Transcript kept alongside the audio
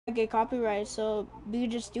get copyright, so we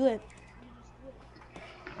could just do it.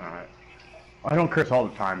 Alright. I don't curse all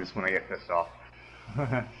the time, it's when I get pissed off.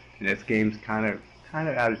 And this game's kind of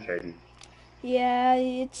agitating. Yeah,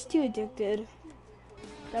 it's too addicted.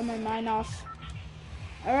 Got my mind off.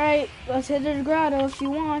 Alright, let's hit the grotto if you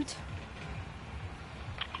want.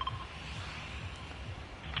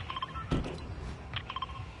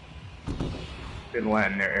 Been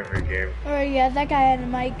landing there every game. Alright, yeah, that guy had a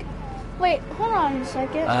mic. Wait, hold on a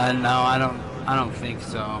second. No, I don't think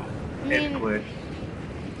so. It's glitched.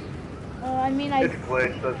 It's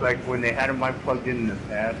glitched. So it's like when they had a mic plugged in the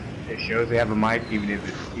past, it shows they have a mic even if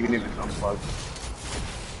it's unplugged.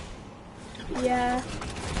 Yeah.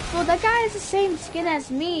 Well, that guy has the same skin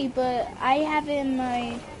as me, but I have it in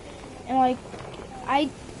my, I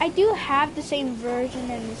do have the same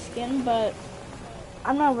version and the skin, but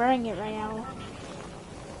I'm not wearing it right now.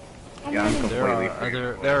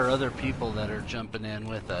 There are other people that are jumping in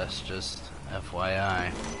with us, just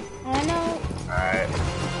FYI. I know. Alright.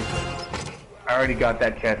 I already got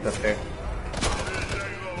that chest up there.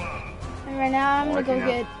 And right now I'm gonna go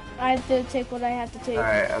get, I have to take what I have to take.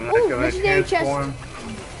 Alright, I'm gonna transform.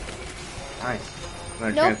 Nice. I'm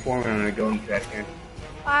gonna transform and I'm gonna go into that chest.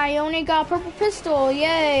 I only got purple pistol,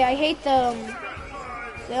 yay, I hate them.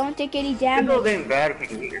 They don't take any damage. Pistols ain't bad if you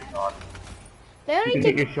can hit your shots. They only you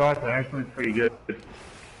can hit your shots, they're actually pretty good.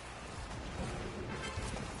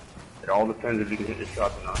 It all depends if you can hit your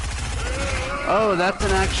shots or not. Oh, that's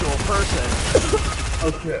an actual person.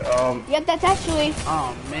 Okay, Yep, that's actually.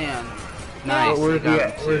 Oh, man. Nice. Where's he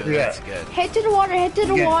at? Where's he at? That's good. Head to the water, head to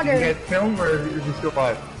the water. Did you get filmed or is he still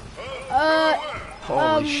alive?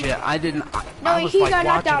 Holy shit, I didn't. No, I was he like got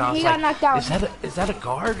knocked watching, down. He got knocked down. Is that a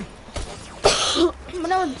guard? But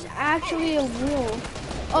no, it's actually a real.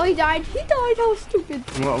 Oh, he died. He died. That was stupid.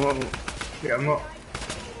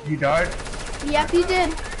 He died? Yep, he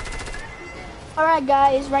did. Alright,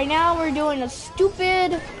 guys. Right now, we're doing a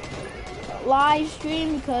stupid live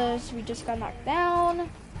stream because we just got knocked down.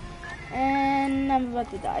 And I'm about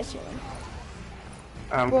to die soon.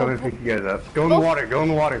 I'm coming to pick you guys up. Go in the water. Go in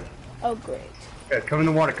the water. Oh, great. Yeah, come in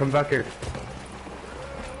the water. Come back here.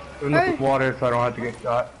 Go in the water so I don't have to get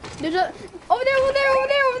shot. There's a... Over there, over there, over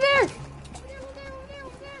there, over there!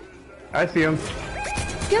 I see him.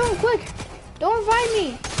 Get him quick! Don't revive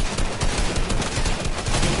me!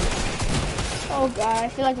 Oh god, I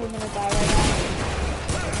feel like we're gonna die right now.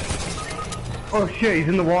 Oh shit, he's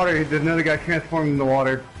in the water. There's another guy transformed in the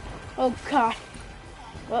water. Oh god.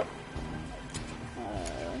 Well.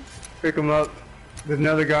 Pick him up. There's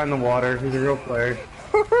another guy in the water. He's a real player.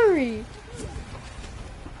 Hurry!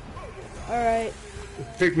 Alright.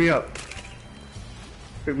 Pick me up.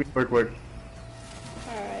 Pick me quick.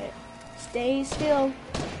 Alright. Stay still.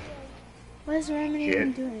 What is Remedy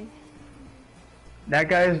even doing? That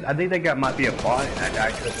guy's, I think that guy might be a bot, and that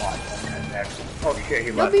guy could bot. Oh shit,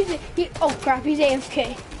 he left. Oh crap, he's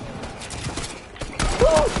AFK.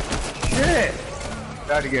 Woo! Shit!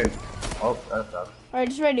 Died again. Oh, that sucks. Alright,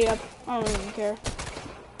 just ready up. I don't even care.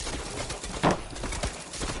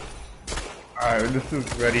 Alright, this is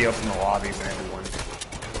ready up in the lobby, man, everyone.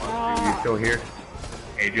 You still here?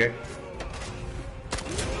 AJ?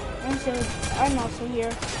 I'm also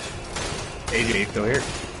here. AJ, you still here?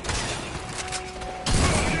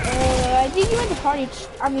 I think he went to party.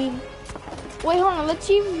 Wait, hold on. Let's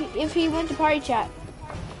see if he went to party chat.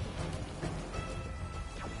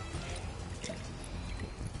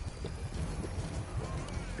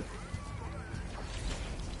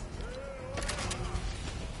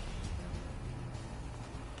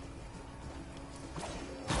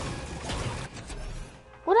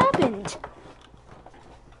 What happened?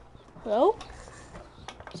 Hello?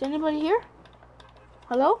 Is anybody here?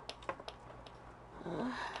 Hello?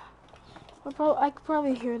 I could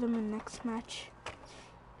probably hear them in the next match.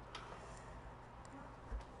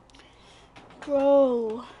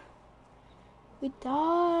 Bro. We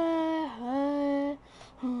died.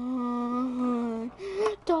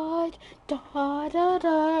 Died.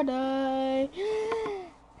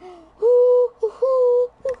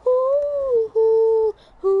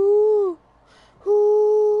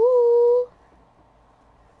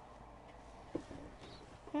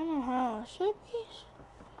 I don't know how.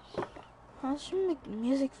 I should make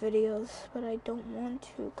music videos, but I don't want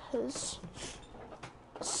to because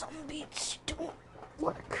some beats don't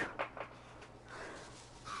work.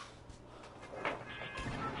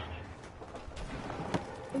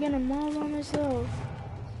 I'm gonna mob on myself.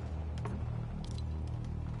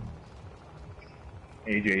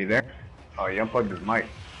 AJ, you there? Oh, he unplugged his mic.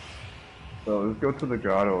 So let's go to the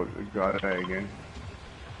grotto again.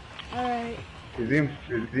 Alright. Is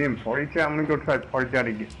he in party chat? I'm gonna go try party chat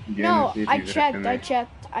again No, and see if I he's in checked. there.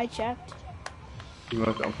 I checked. He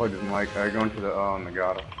must unplug his mic. I go into the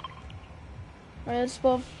Nagata. Alright, let's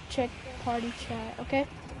both check party chat. Okay.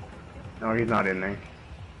 No, he's not in there.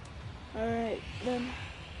 Alright then.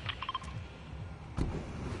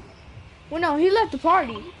 Well, no, he left the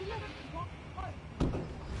party.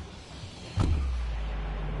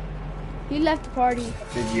 He left the party.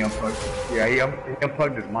 Did he unplug? Yeah, he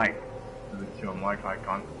unplugged his mic. Does it show mic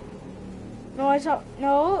icon? No,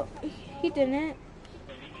 no, he didn't.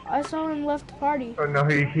 I saw him left the party. Oh no,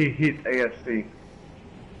 he's ASC.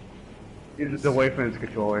 He's away from his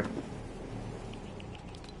controller.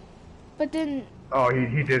 But then, Oh,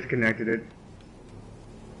 he disconnected it.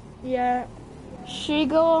 yeah. Should we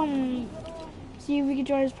go see if we can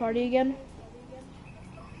join his party again?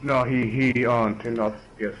 No, he turned off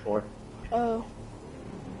PS4 Oh.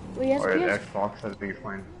 Well, yes, or his PS. Xbox. I think he's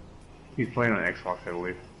playing. He's playing on Xbox, I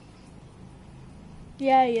believe.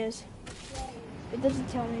 Yeah, he is. It doesn't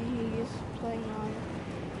tell me he's playing on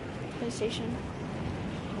PlayStation.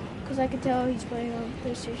 Because I can tell he's playing on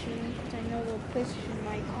PlayStation because I know the PlayStation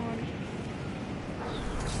icon.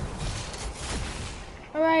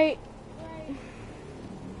 Alright.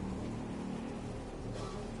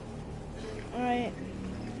 Alright.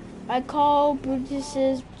 I call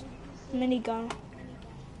Brutus's minigun.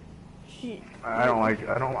 I don't like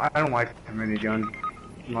the minigun.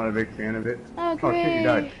 I'm not a big fan of it. Oh, Oh shit, you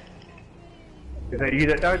died. Is that you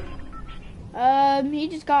that died? He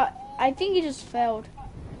just got. I think he just failed.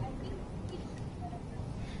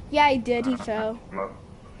 Yeah, he did. He fell.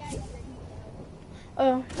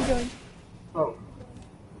 Oh, he joined. Oh.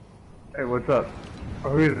 Hey, what's up? Oh,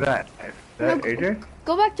 who is that? Is that No, AJ?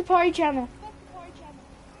 Go back to party channel.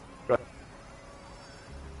 Go-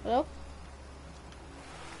 Hello?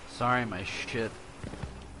 Sorry, my shit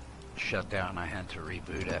shut down. I had to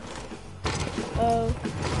reboot it. Oh.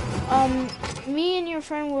 Me and your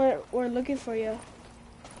friend were looking for you.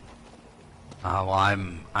 Well,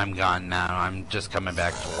 I'm gone now. I'm just coming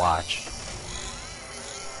back to watch.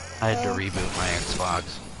 I had to reboot my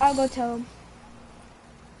Xbox. I'll go tell him.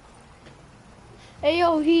 Hey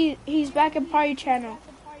yo, he's back in party channel.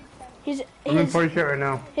 I'm in party chat right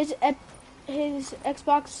now. His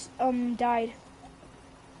Xbox died.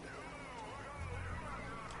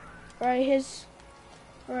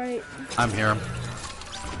 Right. I'm here.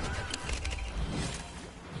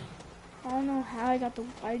 I don't know how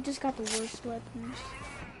I just got the worst weapons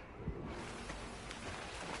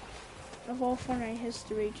of all Fortnite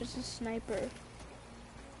history, just a sniper.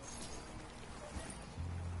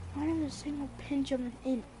 Not even a single pinch of an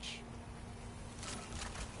inch.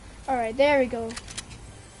 Alright, there we go.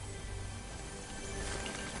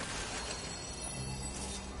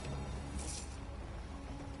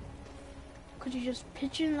 Could you just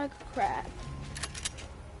pitch in like a crab?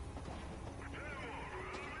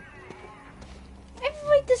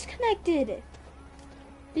 Everybody disconnected.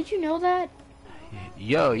 Did you know that?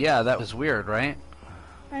 Yo, yeah, that was weird, right?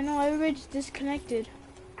 I know, everybody just disconnected.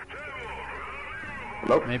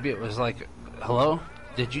 Hello? Maybe it was like, hello?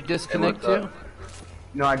 Did you disconnect what's too? up?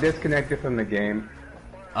 No, I disconnected from the game.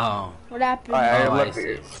 Oh. What happened? I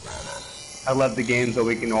left the game so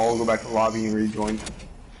we can all go back to the lobby and rejoin.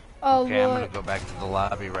 Oh, Okay, I'm Lord. gonna go back to the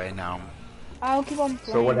lobby right now. I'll keep on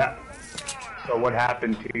playing. So what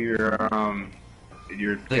happened to your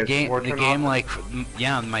The PS4 turn game off? like,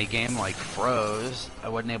 yeah, my game like froze. I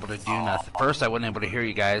wasn't able to do nothing. First, I wasn't able to hear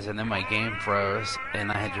you guys, and then my game froze,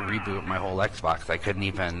 and I had to reboot my whole Xbox. I couldn't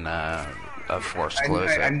even force close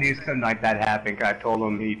I it. knew something like that happened. 'Cause I told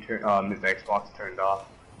him his Xbox turned off.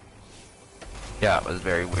 Yeah, it was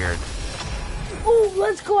very weird. Oh,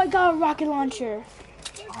 let's go! I got a rocket launcher.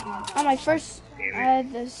 On my first, I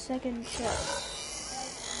had the second chest.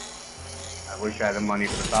 I wish I had the money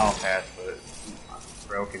for the battle pass, but I'm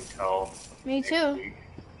broke until Me next too. week.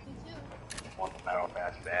 I want the battle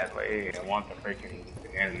pass badly. I want the freaking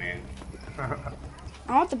man.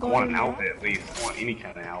 I want the I gold. want an outfit at least. I want any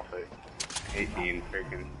kind of outfit. I hate being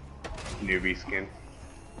freaking newbie skin.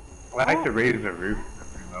 I like to raise the roof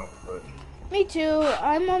remote, but Me too.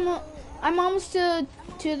 I'm almost to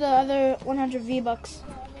the other 100 V-Bucks.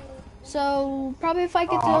 So probably if I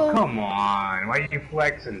get oh to, come on! Why are you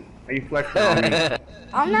flexing? Why are you flexing on me?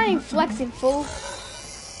 I'm not even flexing, fool.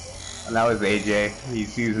 And that was AJ.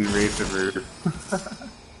 He's using raise the roof.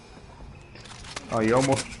 Oh, you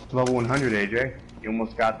almost level 100, AJ. You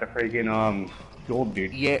almost got the freaking gold,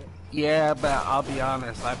 dude. Yeah, but I'll be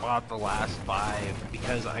honest, I bought the last 5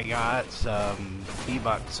 because I got some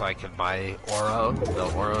V-Bucks so I could buy Oro, the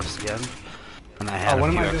Oro skin, and I had a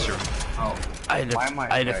few extra. Oh, I had a, why am I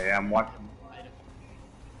had a, yeah, I'm watching.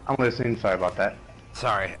 I'm listening. Sorry about that.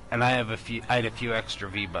 Sorry, and I had a few extra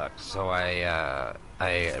V-Bucks, so I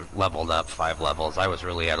leveled up 5 levels. I was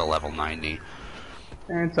really at a level 90.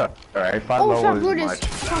 And it's alright. 5 Oh, levels stop is Brutus. much.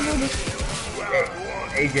 Stop Brutus.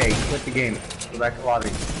 AJ, quit the game. Go back to lobby.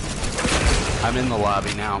 I'm in the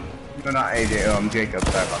lobby now. No, not AJ. Jacob.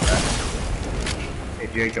 Sorry about that. Hey,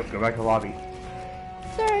 Jacob, go back to lobby.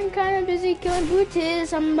 Sorry, I'm kind of busy killing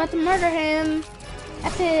Brutus. I'm about to murder him.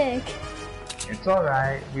 Epic. It's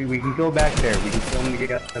alright. We can go back there. We can kill him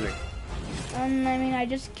together. I mean, I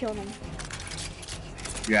just killed him.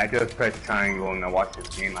 Yeah, I just pressed triangle and I watched this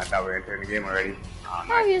game. I thought we were entering the game already. Oh,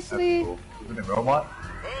 nice. Obviously. That's cool. Is it a robot?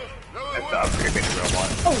 That's the upgrade robot.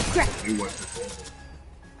 Oh, crap. New one's cool.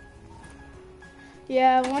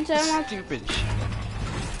 Yeah, once I unlock... Stupid shit.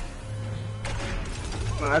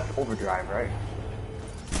 No, that's overdrive, right?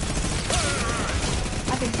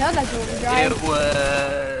 I can tell that's overdrive. It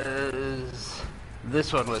was...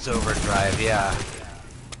 This one was overdrive, yeah.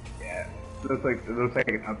 Yeah. It looks like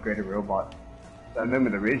an upgraded robot. I remember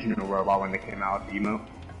the original robot when they came out with the emote.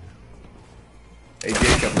 Hey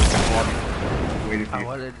Jacob, waiting for I you.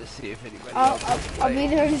 wanted to see if anybody I'll else was be playing.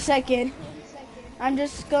 there in a second. I'm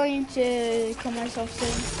just going to kill myself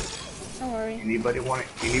soon. Don't worry. Anybody want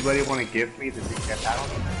to gift me the big battle?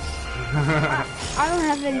 I don't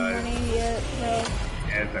have any money yet, so...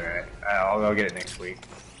 Yeah, it's alright. I'll get it next week.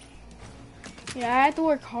 Yeah, I have to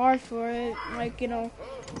work hard for it. Like, you know...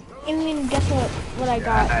 I mean, guess what I Yeah,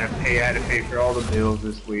 got? I had to pay for all the bills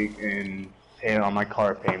this week and pay on my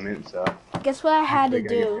car payment, so... Guess what I had to I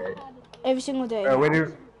gotta get do paid. every single day? Wait,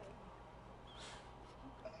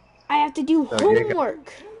 I have to do So, Jacob-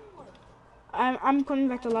 homework. I'm coming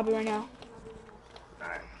back to the lobby right now.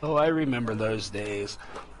 alright. Oh, I remember those days.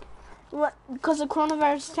 What? Because the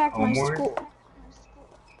coronavirus attacked my Homework? school.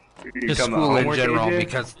 You Just come to school in homework, general,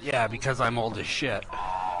 AJ? because I'm old as shit.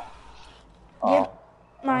 Yep.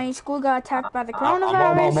 My school got attacked by the I'm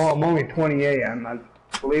coronavirus. only 28. I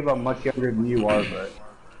believe I'm much younger than you are, but...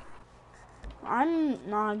 I'm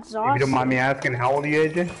not If you exhausted. don't mind me asking, how old are you,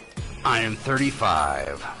 AJ? I am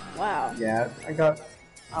 35. Wow. Yeah,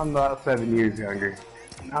 I'm about 7 years younger.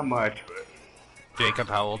 Not much, but Jacob,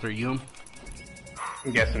 how old are you?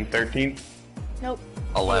 I'm guessing 13. Nope.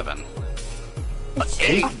 11. It's,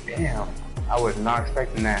 8? Damn. I was not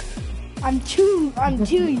expecting that. I'm too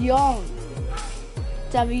young.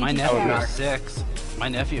 My nephew not- is 6. My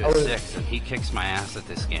nephew is 6, and he kicks my ass at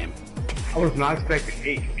this game. I was not expecting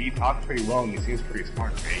 8. He talks pretty well and he seems pretty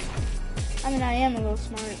smart for 8. I mean, I am a little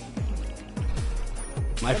smart.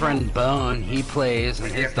 My friend Bone, he plays,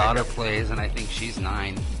 and his daughter plays, and I think she's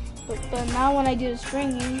 9. But now when I do the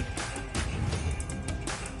stringing,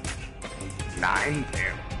 9?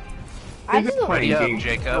 Damn. I Kids just are playing What are you up, games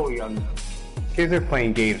Jacob? hell young. Kids are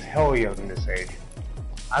playing games hell young this age.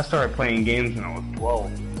 I started playing games when I was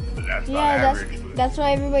 12. But that's not average. that's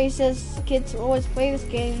why everybody says kids always play this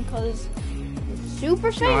game because it's super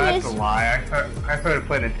No, famous. that's a lie. I started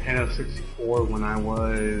playing Nintendo 64 when I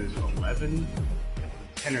was 11.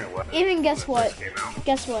 10 or 11. Even guess when it what? first came out.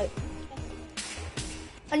 Guess what?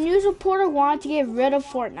 A news reporter wanted to get rid of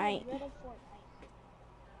Fortnite.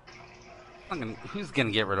 Who's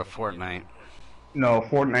gonna get rid of Fortnite? No,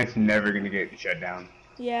 Fortnite's never gonna get shut down.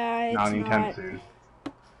 Yeah, it's Not anytime not. soon.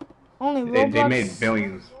 Only They Roblox. made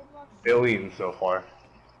billions so far.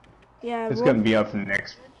 Yeah, It's gonna be up for the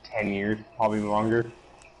next 10 years, probably longer.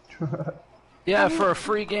 Yeah, for a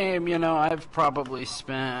free game, you know, I've probably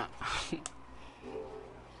spent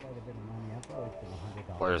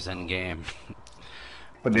dollars in game.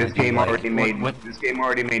 But this I do game like- already made what- this game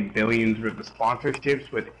already made billions with the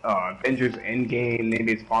sponsorships with Avengers Endgame. They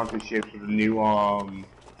made sponsorships with the new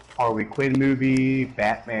Harley Quinn movie,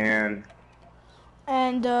 Batman.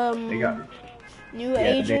 And They got new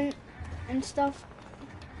they- agent and stuff.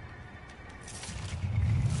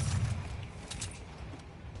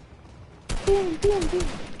 Boom, boom, boom.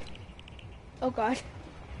 Oh god.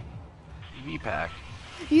 TV pack.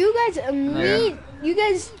 You guys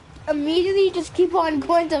immediately just keep on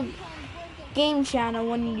going to game channel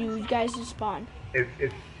when you guys spawn. is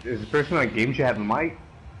the person on Game Chat have a mic?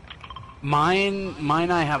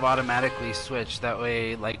 Mine I have automatically switched. That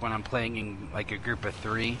way, like when I'm playing in like a group of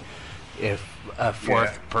 3, if a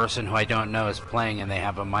fourth person who I don't know is playing and they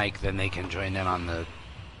have a mic, then they can join in on the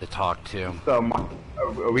talk too. So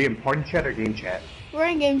are we in party chat or game chat? We're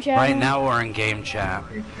in game channel. Right now we're in game chat.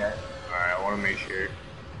 Game chat. All right, I want to make sure.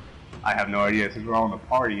 I have no idea since we're all in the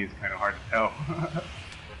party. It's kind of hard to tell.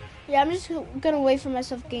 Yeah, I'm just gonna wait for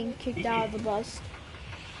myself getting kicked out of the bus.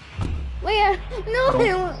 Wait,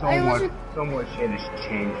 no, So much shit has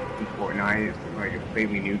changed in Fortnite. It's like a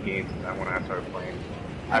completely new game since when I started playing.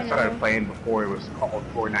 I started playing before it was called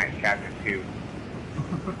Fortnite Chapter 2.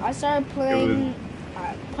 I started playing.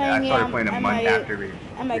 Playing I started playing a month after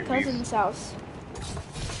at my cousin's house.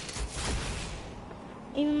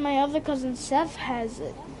 Even my other cousin Seth has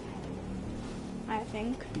it. I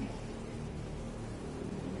think.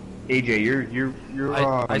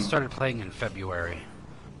 AJ, I started playing in February.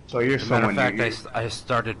 So you're As a matter someone. of fact, I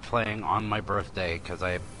started playing on my birthday because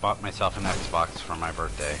I bought myself an Xbox for my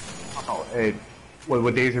birthday. Oh, hey,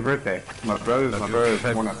 what day is your birthday? My brother's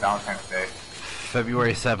born on Valentine's Day.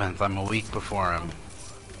 February 7th. I'm a week before him.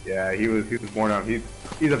 Yeah, he was born on.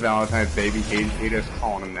 He's a Valentine's baby. He just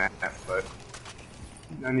calling him that, but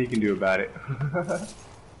nothing he can do about it.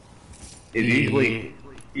 It's usually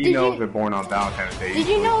he knows they're born on Valentine's Day. Did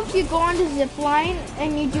you know if you go on the zip line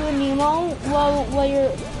and you do an emo while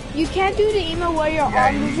you can't do the emo while you're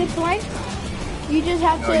on the zip line? You just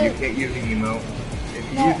have to. No, you can't use the emo.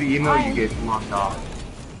 If you use the emo, you get knocked off.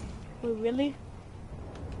 Wait, really?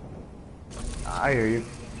 I hear you.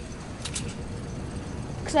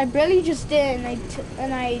 Cause I barely just did,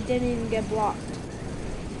 and I didn't even get blocked.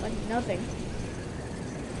 Like nothing.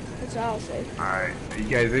 That's all I'll say. Alright, are you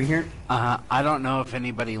guys in here? I don't know if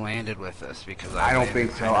anybody landed with us because I don't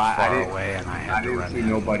think so. I didn't. Away and I had to didn't run see in.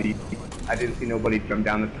 nobody. I didn't see nobody jump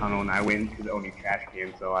down the tunnel, and I went into the only trash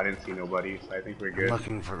can, so I didn't see nobody. So I think we're good.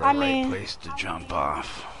 Looking for the right place to jump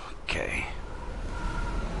off. Okay.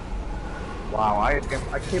 Wow, I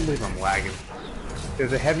can't believe I'm lagging.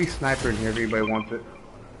 There's a heavy sniper in here. If anybody wants it.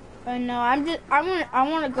 No, I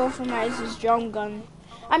want to go for Midas's jump gun.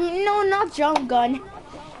 I mean, no, not jump gun.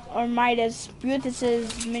 Or Midas,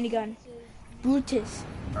 Brutus's minigun. Brutus.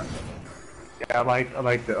 Yeah, I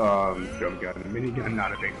like the jump gun. The minigun,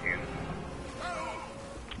 not a big fan.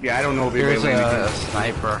 Yeah, I don't know if There's a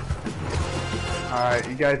sniper. Alright,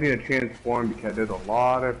 you guys need to transform because there's a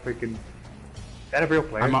lot of freaking. Is that a real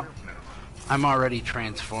player? I'm already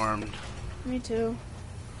transformed. Me too.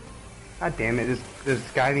 God damn it! This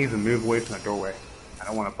guy needs to move away from the doorway. I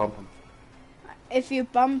don't want to bump him. If you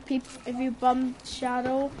bump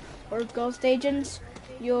Shadow or Ghost Agents,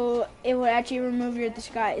 it will actually remove your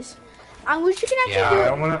disguise. I wish you could actually do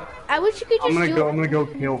it. I wish you could just I'm gonna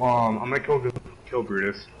go kill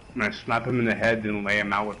Brutus. I'm gonna slap him in the head and lay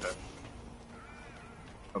him out with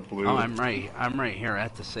a blue. Oh, I'm right here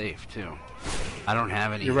at the safe too. I don't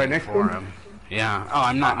have anything right next for to him. Yeah. Oh,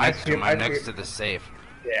 I'm not next to him. I'm next to the safe.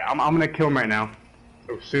 Yeah, I'm gonna kill him right now.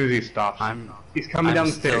 So Susie stops. He's coming down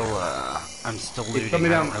the stairs. I'm still looting.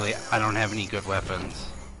 I don't have any good weapons.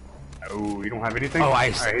 Oh, you don't have anything? Oh,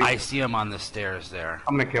 I see him on the stairs there.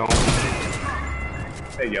 I'm gonna kill him.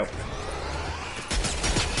 There you go.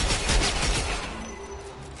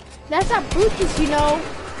 That's not Brutus, you know.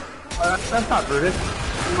 That's not Brutus.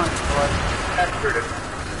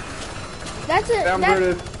 That's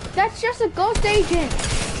Brutus. That's just a Ghost Agent.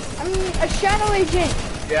 I mean, a Shadow Agent.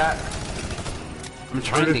 Yeah. I'm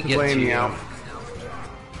trying to get to you.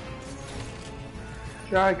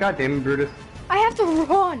 God damn it, Brutus. I have to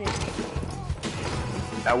run.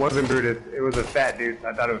 That wasn't Brutus. It was a fat dude.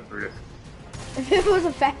 I thought it was Brutus. If it was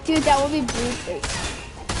a fat dude, that would be Brutus.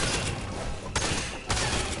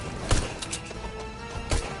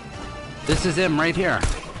 This is him right here.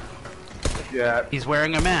 Yeah. He's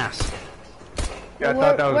wearing a mask. Yeah, I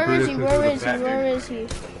thought that was Brutus. Where is he?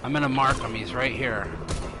 I'm gonna mark him. He's right here.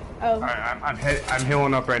 Oh. Alright, I'm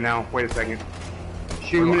healing up right now. Wait a second.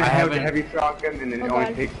 Shoot him in the head with a heavy shotgun, and then it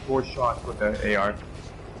only takes 4 shots with the AR.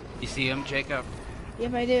 You see him, Jacob?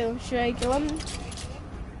 Yep, I do. Should I kill him?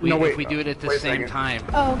 If we do it at the same time.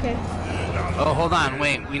 Oh, okay. Oh, hold on.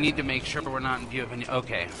 Wait. We need to make sure we're not in view of any.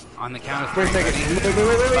 Okay. On the count of 3. Wait a second.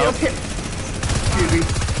 Wait. Okay. Excuse me.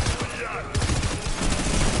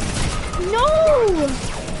 No!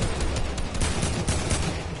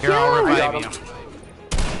 Here, I'll revive you.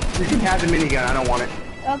 You can have the minigun. I don't want it.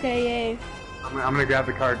 Okay, yay. I'm gonna grab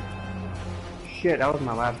the card. Shit, that was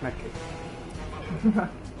my last medkit.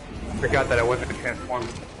 I forgot that I wasn't transformed.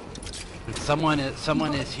 Someone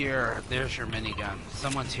is here. There's your minigun.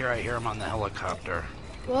 Someone's here. I hear him on the helicopter.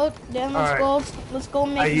 Well, then let's go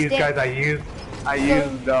make I used the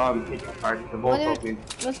card. The vault's opening.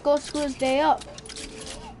 Let's go screw his day up.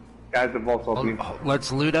 Guys, the vault's opening.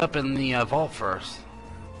 Let's loot up in the vault first.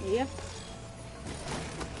 Yep.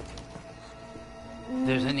 If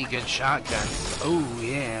there's any good shotguns. Oh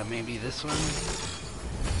yeah, maybe this one.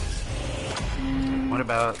 What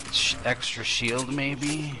about extra shield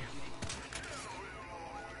maybe?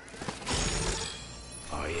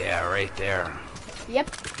 Oh yeah, right there. Yep.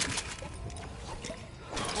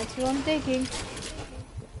 That's what I'm thinking.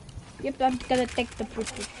 Yep, I'm gonna take the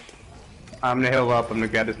Brutus. I'm gonna heal up. I'm gonna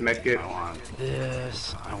grab this med kit. I want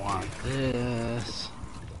this. I want this.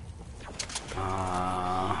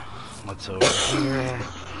 What's over here?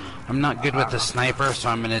 I'm not good with the sniper, so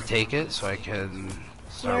I'm gonna take it so I can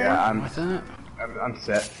start Yeah, working with it. I'm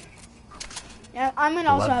set. Yeah, I'm gonna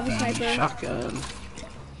also have a Blood sniper. shotgun.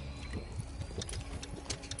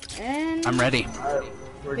 And I'm ready.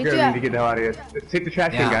 We're Me good. too. We need to get the hell out of here. Let's take the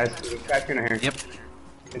trash can, Yeah. guys. There's a trash can in here. Yep.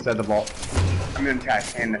 Inside the vault. I'm gonna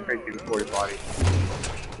trash can the freaking before his body.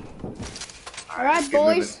 alright, get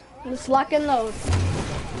boys, let's lock and load.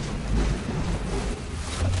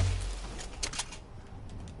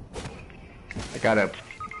 I got a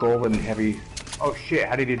golden heavy. Oh shit!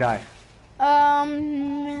 How did he die?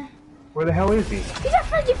 Where the hell is he? He's at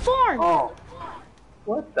Frenzy Farm. Oh.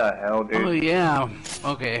 What the hell, dude? Oh yeah.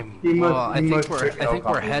 Okay. He must- Well, I he think must we're take the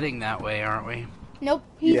helicopter. heading that way, aren't we? Nope,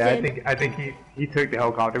 he's Yeah, dead. I think he took the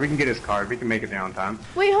helicopter. We can get his card. We can make it there on time.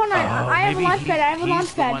 Wait, hold on. Oh, I have a maybe launch pad. I have a he's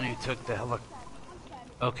launch the one pad. who took the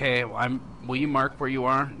Okay, will you mark where you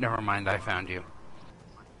are? Never mind, I found you.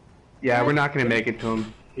 Yeah, we're not gonna make it to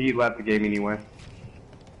him. He left the game anyway.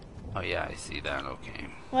 Oh yeah, I see that. Okay.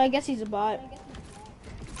 Well, I guess he's a bot.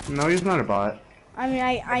 No, he's not a bot. I mean,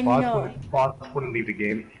 I Boss know. Boss wouldn't leave the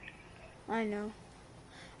game. I know.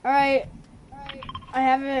 Alright. I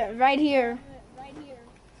have it right here.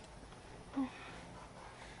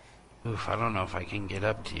 Oof, I don't know if I can get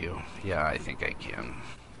up to you. Yeah, I think I can.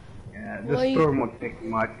 Yeah, Well, this storm won't take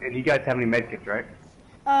much. And you guys have any medkits, right?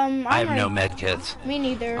 I'm I have no right- med kits. Me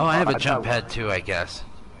neither. Oh, I have I a jump thought- pad too, I guess.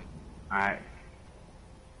 Alright.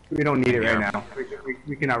 We don't need it right Yeah. now.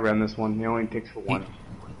 We can outrun this one. It only takes for one.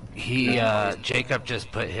 Jacob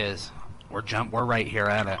just put his. We're right here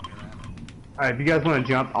at it. Alright, if you guys want to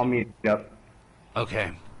jump, I'll meet you up.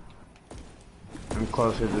 Okay. I'm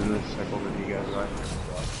closer than this circle than you guys are.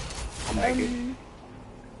 I'll make it.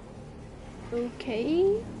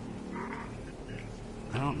 Okay.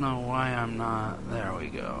 I don't know why I'm not. There we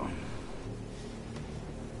go.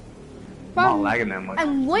 I'm not Bro, lagging that much.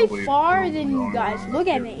 I'm way Nobody's farther going than you on guys. around Look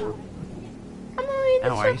at here. me. I'm already in Oh,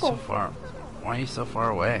 the why are you so circle. far? Why are you so far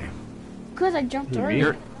away? Cause I jumped You early.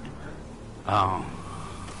 You're. Oh.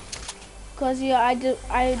 Cause yeah, I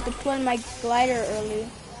deployed my glider early.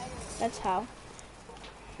 That's how.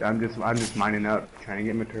 I'm just mining up, trying to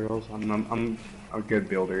get materials. I'm a good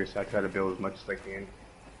builder, so I try to build as much as I can.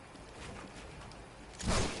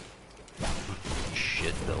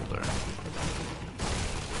 Shit builder.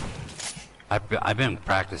 I've been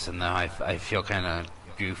practicing though. I feel kind of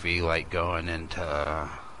goofy like going into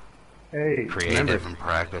Hey, creative and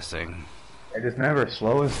practicing. just remember,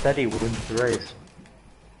 slow and steady wins the race.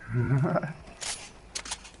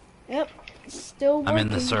 Yep. Still working. I'm in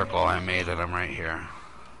the circle. I made it. I'm right here.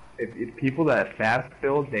 If people that fast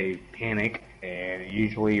build, they panic, and it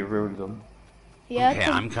usually ruins them. Yeah. Okay,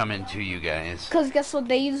 I'm coming to you guys. Cause guess what?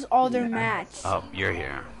 They use all their mats. Oh, you're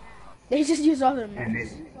here. They just use all their And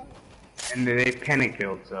mats. they panic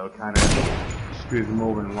build, so it kind of screws them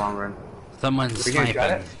over in the long run. Someone's We gonna try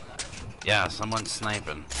sniping. Yeah, someone's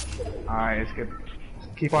sniping. Alright, it's good.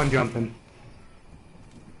 Keep on jumping.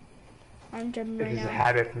 I'm jumping This right is a now.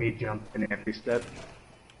 habit of me jumping every step.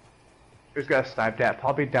 Who's got sniped at?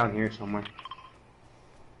 Probably down here somewhere.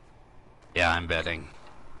 Yeah, I'm betting.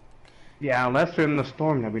 Yeah, unless they're in the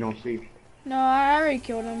storm that we don't see. No, I already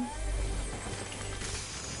killed him.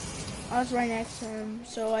 I was right next to him,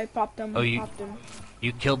 so I popped him. Oh, you- Popped him.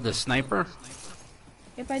 You killed the sniper?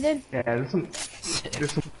 Yep, I did. Yeah, there's some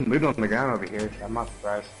loot on the ground over here. So I'm not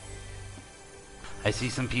surprised. I see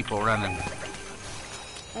some people running.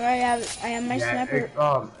 Alright, I have my sniper.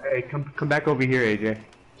 Hey, come back over here, AJ.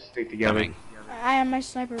 Stick together. Coming. I have my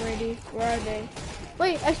sniper ready. Where are they?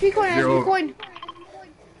 Wait, XP coin, You're XP coin.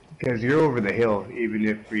 Because you're over the hill. Even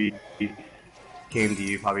if we came to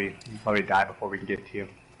you, you'd probably die before we can get to you.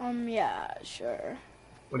 Yeah, sure.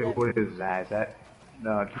 What is that? Is that?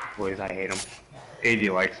 No, boys, I hate them.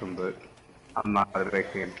 AJ likes them, but I'm not a big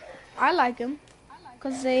fan. I like them,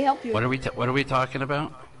 cause they help you. What are we talking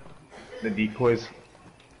about? The decoys.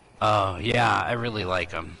 Oh yeah, I really like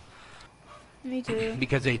them Me too.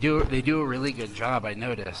 because they do a really good job. I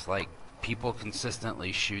noticed like people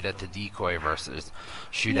consistently shoot at the decoy versus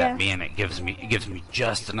shoot Yeah. at me, and it gives me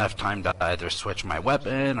just enough time to either switch my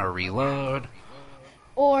weapon or reload,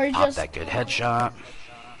 Or pop just that good headshot.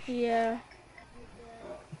 yeah.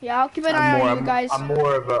 Yeah, I'll keep an eye on you guys. I'm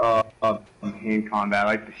more of a hand combat. I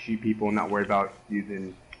like to shoot people and not worry about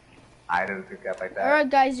using items and stuff like that. Alright,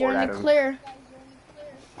 guys, you're Or in the items. clear.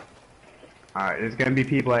 Alright, there's gonna be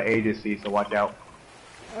people at agency, so watch out.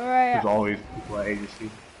 Alright, There's always people at agency.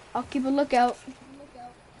 I'll keep a lookout.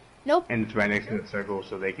 Nope. And it's right next to the circle,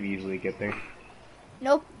 so they can easily get there.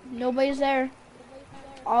 Nope. Nobody's there.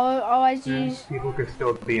 All I see is... People could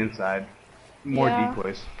still be inside. More Yeah.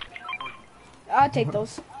 decoys. I'll take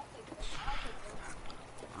those.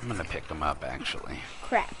 I'm gonna pick them up actually.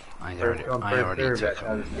 Crap. I First come, first already serve, took that's how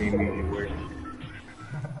them. this game usually works.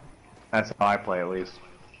 That's how I play at least.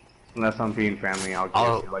 Unless I'm being friendly, I'll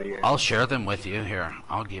give somebody. I'll share them with you. Here,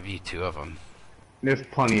 I'll give you 2 of them. There's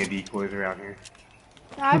plenty of decoys around here.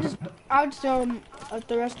 I'll just throw them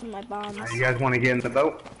the rest of my bombs. You guys want to get in the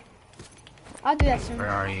boat? I'll do that soon. Where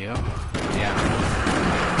are you? Yeah.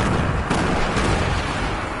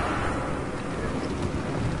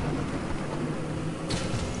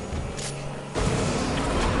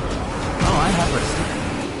 Oh, I have a.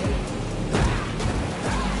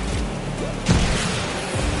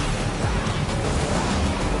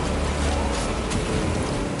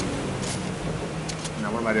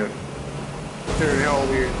 Now what am I doing? Turn hell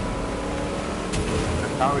weird.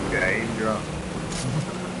 That's how it's gonna aim drop.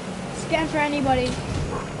 Scan for anybody.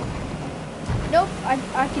 Nope, I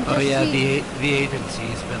can just Oh yeah, see. the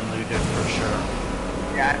agency's been looted for sure.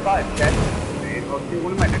 Yeah, I thought that. Okay,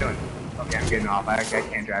 what am I doing? Okay, I'm getting off. I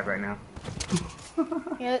can't drive right now.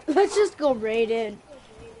 Yeah, let's just go raid it.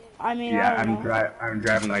 I mean, Yeah, I don't know. I'm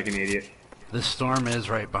driving like an idiot. The storm is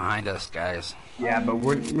right behind us, guys. Yeah, but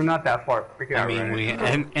we're not that far. Freaking I out mean,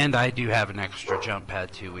 right and I do have an extra jump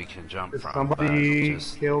pad too. We can jump Did from. somebody but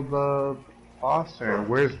just- kill the boss, or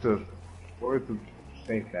where's the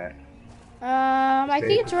safe at? I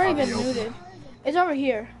think it's already been Safe. looted. It's over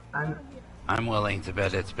here. I'm willing to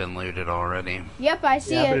bet it's been looted already. Yep, I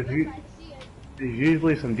see Yeah, it. but there's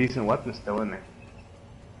usually some decent weapons still in there.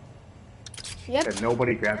 Yep. That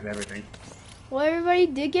nobody grabs everything. Well, everybody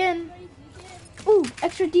dig in. Ooh,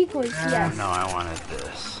 extra decoys. Yes. No, I wanted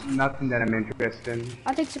this. Nothing that I'm interested in.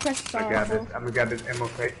 I'll take suppressor I'm rifle. gonna grab this ammo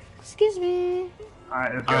crate. Excuse me.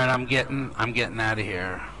 Alright, let's go. All right, I'm getting out of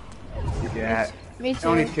here. Yeah, Me it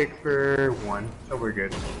only too. ticks for 1, so we're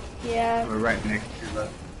good. Yeah, We're right next to the.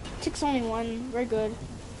 ticks only 1. We're good.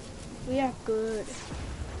 We are good.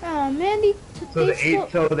 Oh man, they So they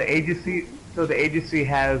still... the agency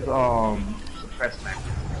has suppressed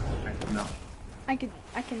knife. No. I can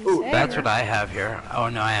Ooh, say. That's what I have here. Oh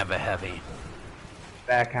no, I have a heavy.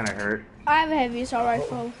 That kind of hurt. I have a heavy assault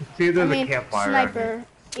rifle. See, I there's mean, a campfire. out here. sniper.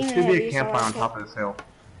 There Even should be heavy a campfire on assault top rifle. of this hill.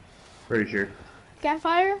 Pretty sure.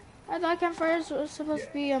 Campfire? I thought campfires was supposed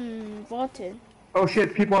to be vaulted. Oh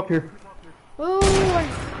shit, people up here. Ooh.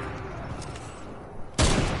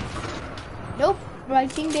 Nope. But I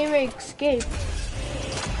think they were escaped.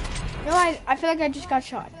 No, I feel like I just got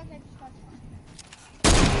shot.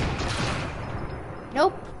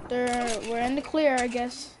 Nope. We're in the clear, I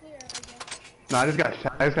guess. No, I just got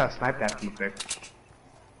sniped at from up there.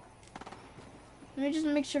 Let me just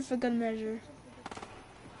make sure for good measure.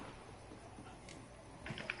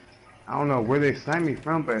 I don't know where they sniped me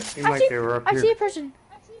from, but it seemed I like see, they were up I here. see a person.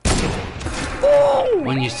 Ooh!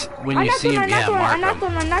 When you I knocked see him, him, yeah, I knocked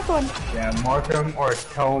mark him, him. I knocked him. Yeah, mark them or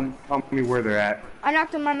tell me where they're at. I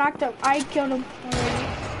knocked him, I killed him already.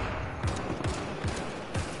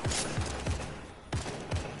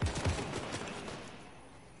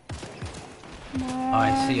 Come on. Oh,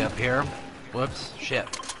 I see up here. Whoops, shit.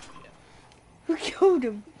 Who killed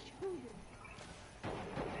him?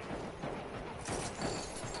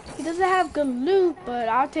 He doesn't have good loot, but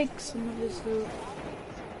I'll take some of his loot.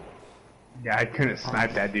 Yeah, I couldn't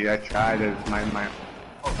snipe that dude. I tried. It was my.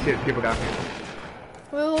 Oh shit, people down here.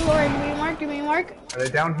 Wait, give me a mark, give me a mark. Are they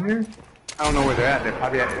down here? I don't know where they're at. They're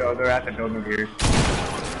probably at. Oh, they're at the building here.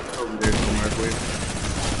 Over there somewhere, I believe.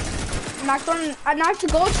 I knocked the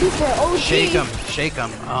gold trooper. OG. Shake him.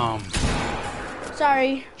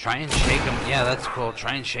 Sorry. Try and shake him. Yeah, that's cool.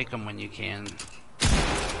 Try and shake him when you can.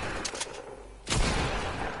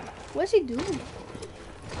 What's he doing?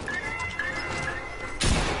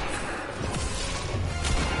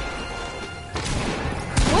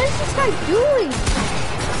 What is this guy doing?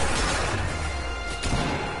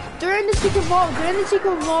 They're in the secret vault. They're in the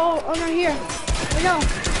secret vault. Oh no, here. Wait, no.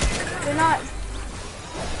 They're not.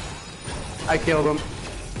 I killed them.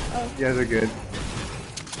 Oh. Yeah, they're good.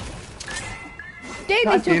 They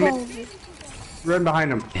God took damn it. over. Run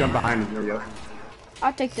behind them. Jump behind them. There we go.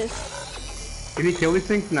 I'll take this. Can you kill these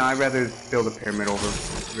things? No, I'd rather build a pyramid over them.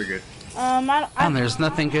 We're good. And there's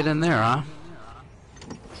nothing good in there, huh?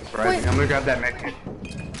 Surprising. Wait. I'm gonna grab that med kit.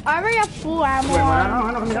 I already have full ammo. Wait,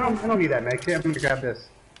 on. I don't need that med kit. I'm gonna grab this.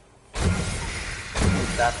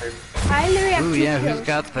 Bastard. I literally have Ooh, 2 yeah, kills. who's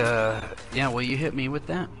got the... Yeah, will you hit me with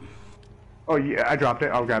that? Oh yeah, I dropped it.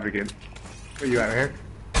 I'll grab it again. Where you at, right here?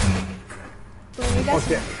 Bro, we got Oh, some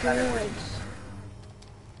shit. goods.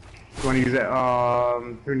 You want to use it?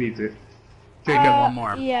 Who needs it? Jacob. One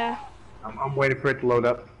more. Yeah. I'm waiting for it to load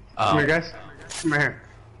up. Oh. Come here, guys. Come here.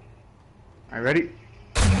 Alright, ready?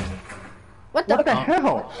 What the? What the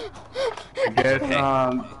hell? I guess, Okay.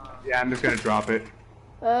 yeah, I'm just gonna drop it.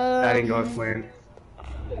 That didn't go as planned.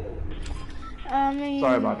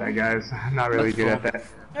 Sorry about that, guys. I'm not really That's good cool. at that.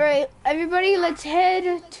 Alright, everybody, let's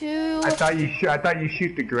head to I thought you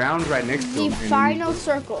shoot the ground right next to the him. final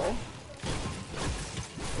circle.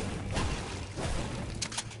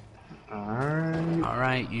 Alright. All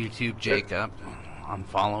right, YouTube Jacob. I'm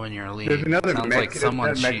following your lead. There's another Sounds mech- like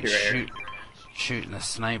someone's there's another mech right here. shooting a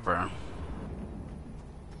sniper.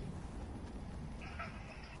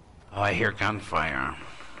 Oh, I hear gunfire.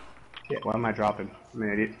 Yeah, why am I dropping? I'm an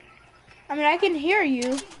idiot. I mean, I can hear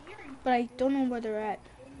you, but I don't know where they're at.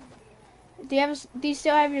 Do you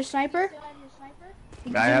still have your sniper?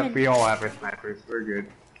 We all have our snipers. We're good.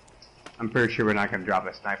 I'm pretty sure we're not gonna drop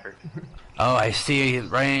a sniper. Oh, I see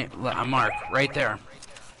right a mark right there.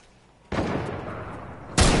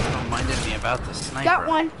 Reminded me about the sniper. Got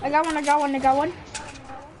one. I got one.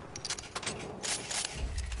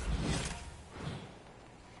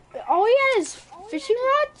 All he had is fishing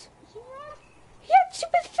rods? He had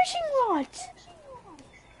stupid fishing rods.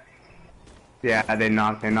 Yeah, they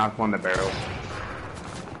knocked one of the barrels.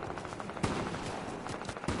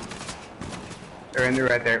 They're in there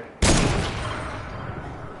right there.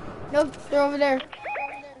 Nope, they're over there.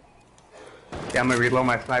 Yeah, I'm gonna reload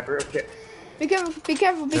my sniper. Okay. Be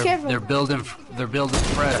careful. They're building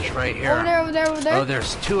fresh right here. Over there. Oh,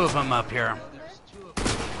 there's two of them up here.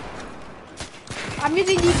 I'm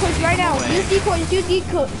using decoys right now. Away. Use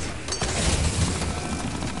decoys.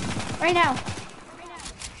 Right now.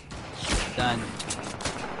 Done.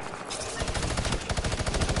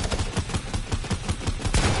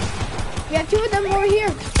 We have two of them over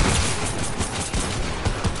here.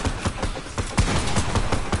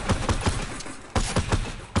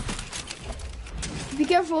 Be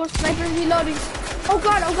careful, sniper reloading. Oh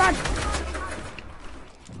god.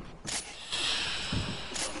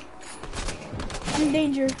 I'm in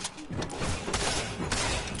danger.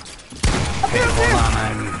 Up there. Hold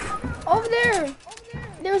on, Over there.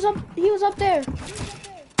 He was up there.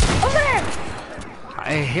 Over there.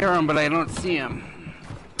 I hear him, but I don't see him.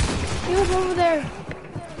 He was over there.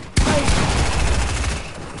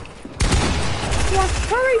 Come on,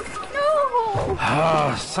 hurry. No.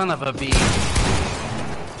 Oh, son of a bee.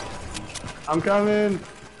 I'm coming.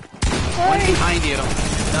 One Hurry. behind you.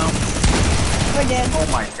 No. We're dead. Oh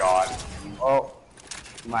my god. Oh,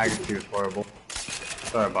 my accuracy is horrible.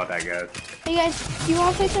 Sorry about that, guys. Hey guys, do you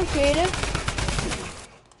want to play some creative?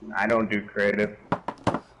 I don't do creative.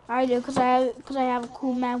 I do, cause I have a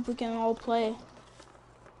cool map we can all play.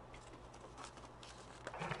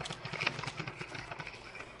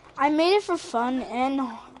 I made it for fun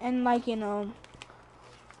and like, you know.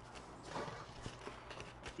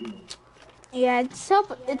 Yeah,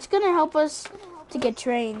 it's gonna help us to get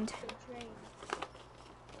trained.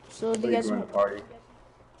 So do you guys Join the party.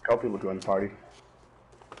 A couple people join the party.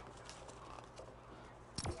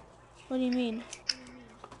 what do you mean?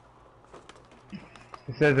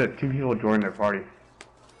 It says that 2 people joined their party.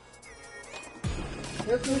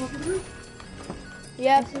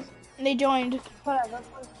 Yep, they joined.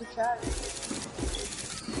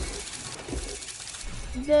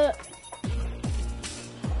 The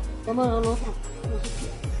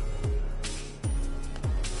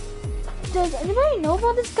Does anybody know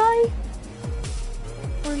about this guy?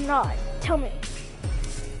 Or not? Tell me.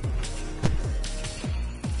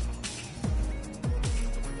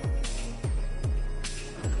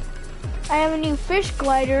 I have a new fish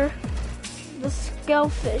glider, the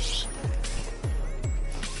scalefish,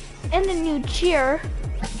 and a new cheer.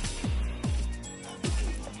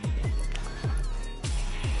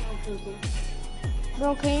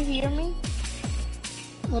 Bro, can you hear me?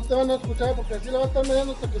 No te van a escuchar porque así la va a estar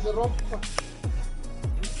mediando hasta que se rompa.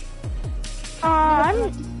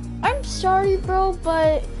 I'm sorry, bro,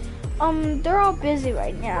 but they're all busy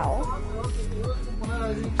right now.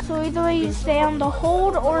 So either way you stay on the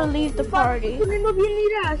hold or leave the party.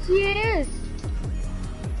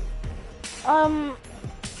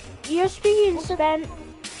 You're speaking Spanish.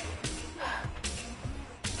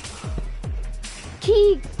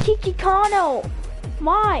 Kikikano.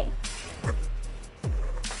 Why?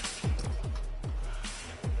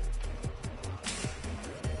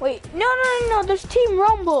 Wait, no, there's Team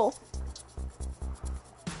Rumble.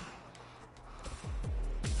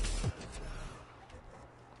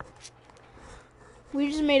 We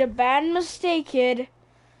just made a bad mistake, kid.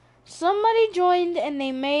 Somebody joined and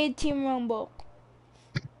they made Team Rumble.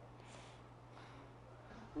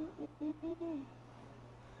 And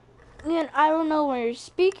I don't know where you're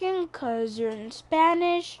speaking because you're in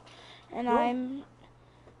Spanish, and I'm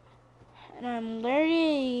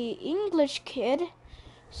literally an English kid.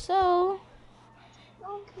 So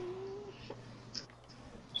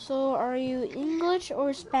are you English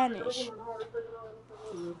or Spanish?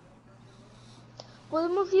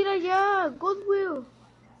 Podemos ir allá, Goodwill.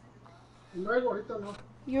 Luego, ahorita no.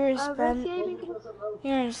 You're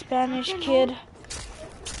a Spanish kid.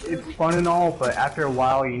 It's fun and all, but after a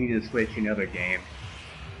while you need to switch to another game.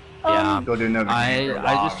 Yeah, Go to another game for a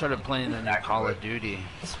I while. just started playing the new Call of Duty.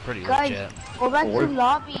 It's pretty Guys, legit. go back to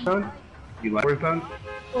lobby. Warzone? You like Warzone?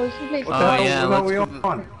 Oh, this is like What Oh, the hell yeah, was let's we go-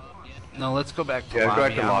 on? No, let's go back to Yeah, go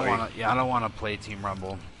lobby. back to lobby. I don't want to play Team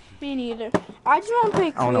Rumble. Me neither. I just want to play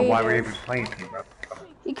I don't know why we're creative. even playing Team Rumble.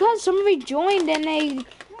 Because somebody joined and they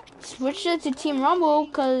switched it to Team Rumble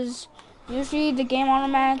because usually the game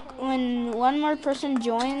automatic when one more person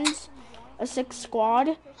joins a 6 squad,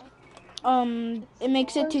 it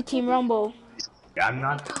makes it to Team Rumble. Yeah, I'm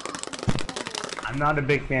not a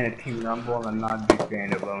big fan of Team Rumble, and I'm not a big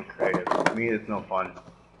fan of Lone Creative. To me, it's no fun.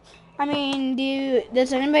 I mean,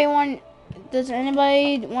 does anybody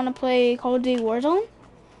want to play Call of Duty Warzone?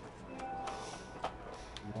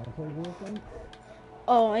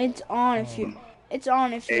 Oh, it's on if you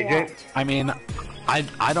AJ? want. I mean,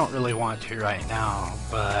 I don't really want to right now,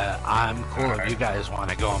 but I'm cool if you guys want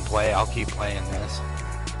to go and play. I'll keep playing this.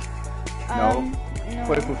 No. No.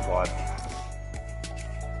 Play with squad.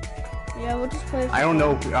 Yeah, we'll just play. I don't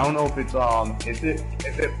know if it's is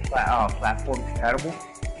it platform compatible?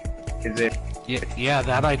 Is it Yeah,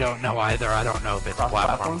 that I don't know either. I don't know if it's platform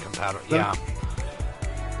Cross-platform? compatible. Yeah.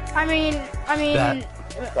 I mean, That-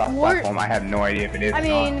 platform? I have no idea if it is. I or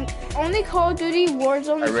mean, not. only Call of Duty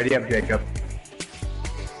Warzone. I already have Jacob.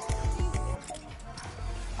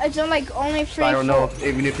 It's on like only So free. I don't know if,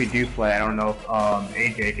 even if we do play, I don't know if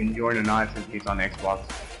AJ can join or not since he's on Xbox.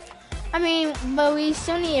 I mean, but we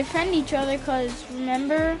still need to friend each other because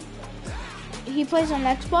remember, he plays on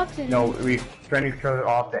Xbox and No, we friend each other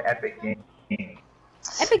off the Epic Games.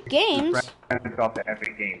 Epic Games. Friends off the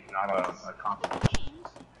Epic Games, not a console.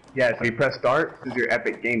 Yeah, so you press start, this is your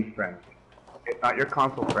Epic Games friend. It's not your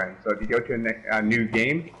console friend. So if you go to a new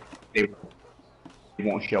game, they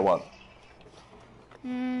won't show up.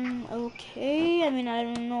 Okay. I mean, I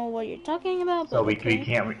don't know what you're talking about, but So we okay.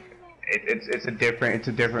 can't. It's a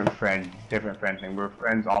different friend thing. We're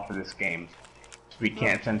friends off of this game. So we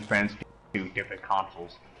can't send friends to different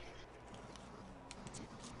consoles.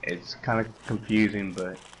 It's kind of confusing,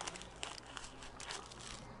 but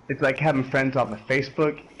it's like having friends off of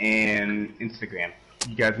Facebook and Instagram.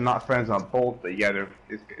 You guys are not friends on both, but yeah,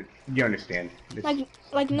 you understand.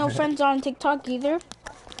 Like no friends on TikTok either.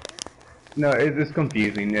 No, it's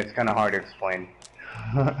confusing. It's kind of hard to explain.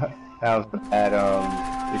 That was a bad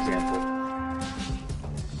example.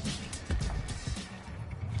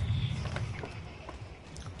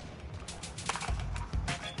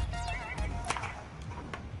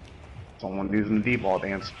 Someone using the D-ball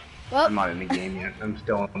dance. Well, I'm not in the game yet. I'm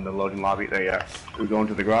still in the loading lobby. There, yeah. We're going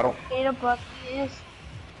to the grotto. $8, yes.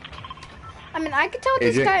 I mean, I could tell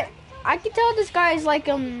this AJ? guy. I could tell this guy is like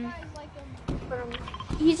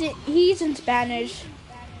he's in Spanish.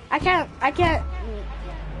 I can't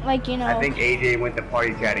like you know. I think AJ went to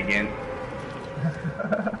party chat again.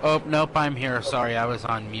 Oh, nope, I'm here. Sorry, I was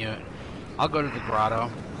on mute. I'll go to the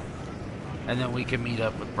grotto. And then we can meet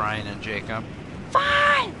up with Brian and Jacob.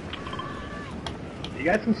 Fine. You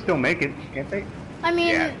guys can still make it, can't they? I mean,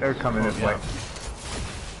 Yeah, they're coming this way.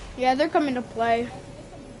 yeah, they're coming to play.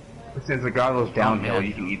 But since the grotto's downhill, man.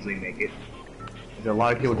 you can easily make it. Is there a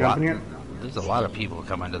lot of people There's a lot- jumping here? There's a lot of people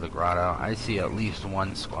coming to the grotto. I see at least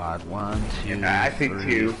one squad. One, two, I see three,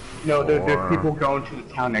 two. No, there's four. people going to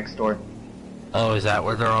the town next door. Oh, is that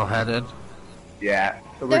where they're all headed? Yeah,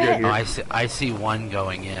 so we're They're good Oh, here. I see one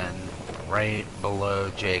going in right below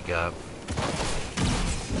Jacob.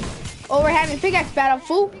 Oh, we're having a pickaxe battle,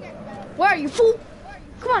 fool. Where are you, fool?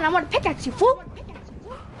 Come on, I want to pickaxe you, fool.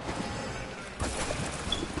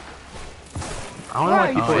 I don't know why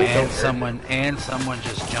Where people Oh, are and someone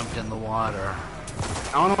just jumped in the water.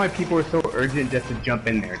 I don't know why people are so urgent just to jump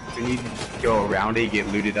in there. They need to go around it, get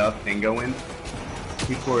looted up, then go in.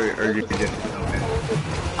 People are urgent to just jump in.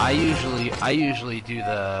 I usually do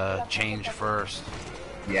the change first.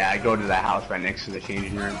 Yeah, I go to the house right next to the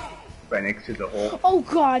changing room, right next to the hole. Oh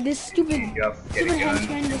God, this stupid Change up, get a stupid gun.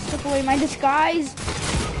 henchman just took away my disguise.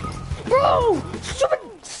 Bro, stupid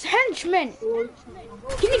henchman.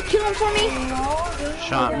 Can you kill him for me?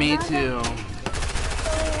 Shot me too.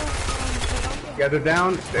 Yeah, they're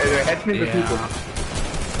down. They're henchmen or people. Yeah.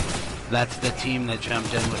 That's the team that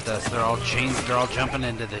jumped in with us. They're all jumping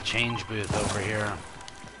into the change booth over here.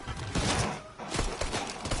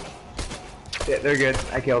 Yeah, they're good.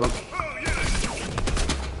 I killed them.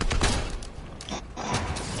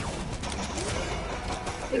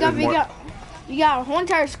 You got a whole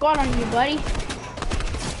entire squad on you, buddy.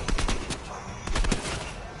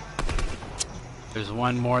 There's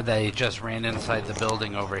one more that just ran inside the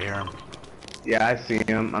building over here. Yeah, I see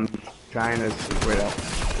him. I'm trying to squid out.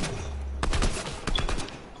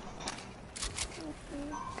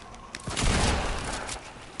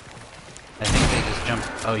 I think they just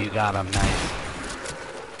jumped. Oh, you got him. Nice.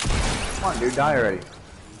 Come on, dude, die already.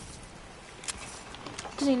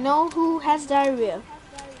 Does he know who has diarrhea?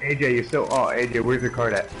 AJ, you still. Oh, AJ, where's your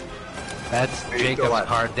card at? That's Are you still Jacob's alive?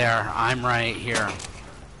 card there. I'm right here.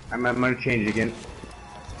 I'm gonna change it again.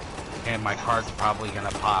 And my card's probably gonna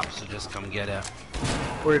pop, so just come get it.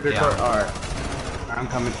 Where's your Yeah. card? Alright. I'm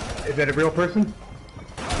coming. Is that a real person?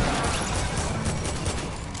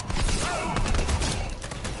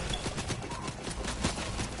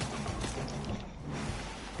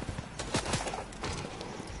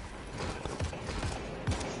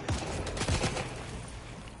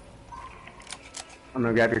 I'm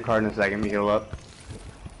gonna grab your card in a second. Let me heal up.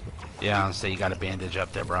 Yeah, I'll say you got a bandage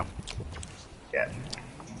up there, bro. Yeah.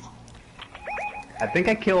 I think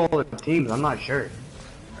I killed all the teams. I'm not sure.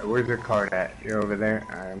 Where's your card at? You're over there?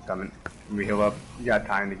 Alright, I'm coming. Let me heal up. You got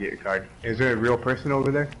time to get your card. Is there a real person over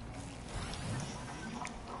there?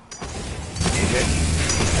 AJ?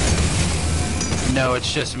 No,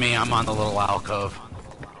 it's just me. I'm on the little alcove.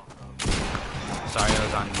 Sorry, I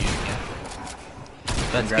was on mute. Yeah.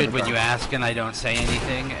 That's Grab good the when card. you ask and I don't say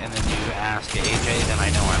anything, and then you ask AJ, then I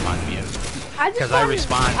know I'm on mute. Because I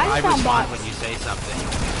respond bots. when you say something.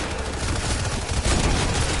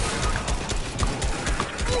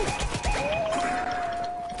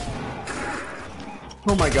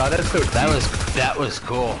 Oh my god, that's so cheap. That was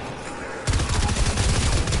cool.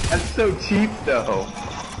 That's so cheap though.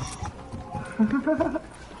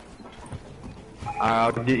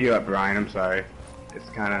 I'll get you up, Brian. I'm sorry. It's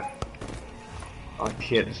kind of. Oh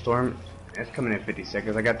shit, the storm. It's coming in 50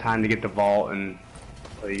 seconds. I got time to get the vault and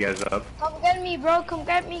pull you guys up. Come get me, bro. Come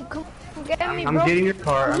get me. Come get me, I'm bro. getting your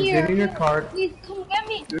card. I'm Here. getting your card. Please come get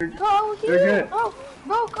me. They're- Go they're here. good.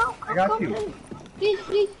 Bro, come. I got come you. in.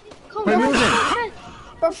 Please. Come Quit on. moving.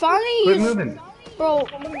 Bro, finally Quit you, moving. bro,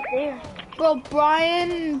 Someone's there. bro,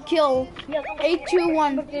 Brian kill Yeah,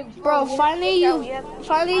 821. Bro, finally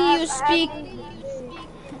you speak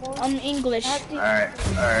English. Alright,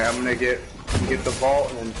 I'm gonna get the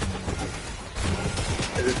vault and then.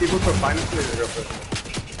 Is it people from finance or is it a real person?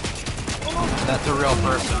 That's a real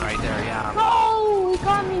person right there, yeah. Oh, he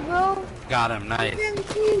got me, bro. Got him, nice.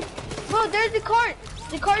 Bro, there's the cart.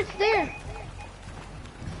 The cart's there.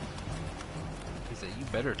 He said, you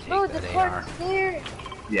better take Bro, the that AR. cart's there.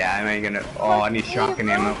 Yeah, I ain't gonna. Oh, I need shotgun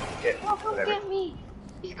ammo. Yeah, Bro, come whatever. get me.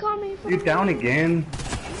 He's coming. You down again?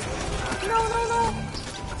 No.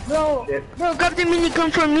 Bro, Shit. bro, grab the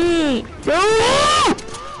minigun for me. Bro.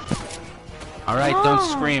 All right, don't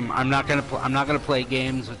scream. I'm not gonna play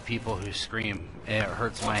games with people who scream. It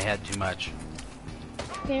hurts my head too much.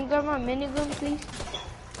 Can you grab my minigun, please?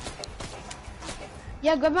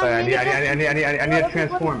 Yeah, grab my Sorry, I minigun. need to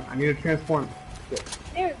transform. I need to transform.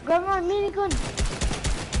 Here, grab my minigun.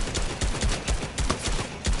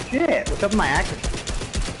 Shit, what's up with my accuracy?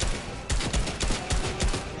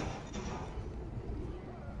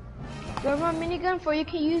 Grab my minigun for you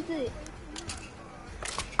can use it.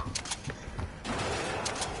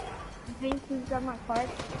 Can you please grab my card?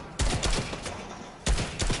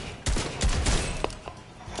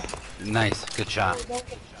 Nice, good shot.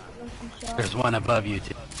 There's one above you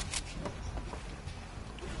too.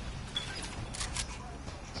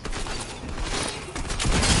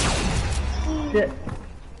 Shit.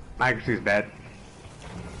 My accuracy is bad.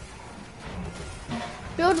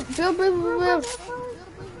 Build.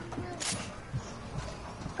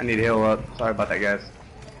 I need to heal up. Sorry about that, guys.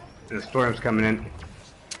 The storm's coming in.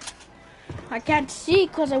 I can't see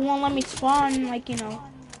because it won't let me spawn, like, you know.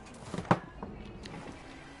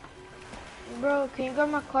 Bro, can you grab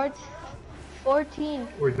my cards? 14.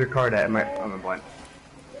 Where's your card at? I'm a blank.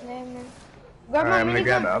 Grab Alright, my I'm gonna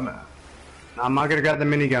grab it. minigun. I'm not gonna grab the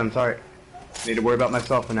minigun. Sorry. Need to worry about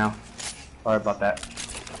myself for now. Sorry about that.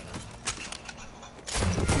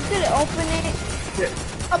 You could open it.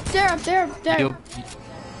 Shit. Up there. You-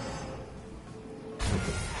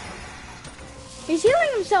 He's healing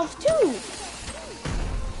himself too.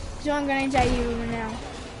 So I'm gonna tell you now.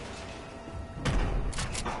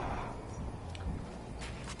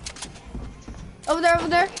 Over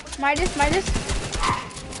there. Midas.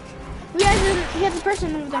 He has a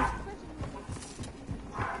person over there.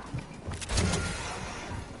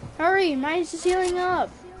 Hurry, mine's just healing up.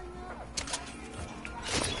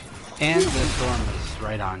 And the storm is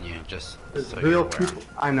right on you, just so you're Real aware. people.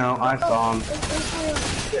 I know. I saw him.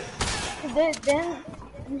 Then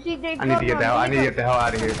you see they I need to get the hell. I need to get the hell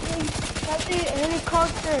out of here. That's the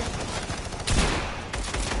helicopter.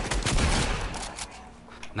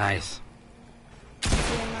 Nice.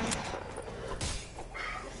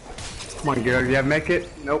 Come on, Garrett. You have make it?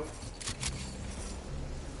 Nope.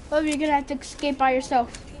 Oh, you're gonna have to escape by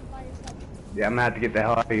yourself. Yeah, I'm gonna have to get the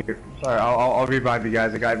hell out of here. Sorry, I'll revive you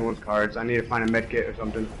guys. I got everyone's cards. I need to find a med kit or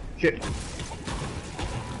something. Shit.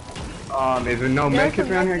 Is there no med kits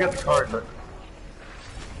around here? I got the card, but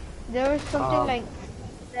There was something like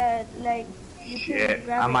that, like you shit. can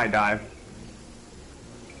grab I it. might die.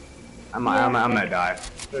 I'm gonna die.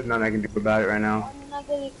 There's nothing I can do about it right now. I'm not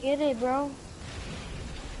gonna get it, bro.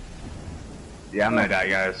 Yeah, I'm gonna die,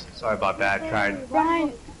 guys. Sorry about that. I tried.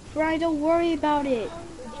 Brian, don't worry about it.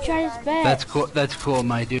 He tried his best. That's cool. That's cool,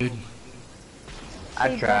 my dude.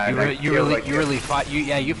 I tried. You really fought.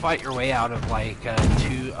 You fight your way out of like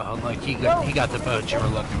two. Like he got the boat you were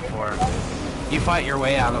looking for. You fight your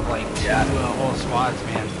way out of like two whole squads,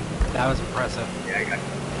 man. That was impressive. Yeah,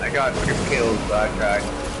 I got 6 kills, but I tried.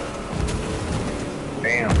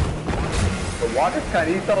 Damn. The water's kind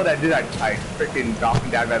of, you saw that dude I freaking dropped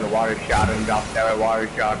him down by the water, shot him, dropped him down by the water,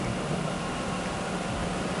 shot him.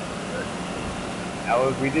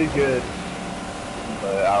 We did good.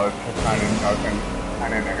 But I was kind of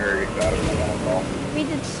in a hurry, so I was not gonna fall. We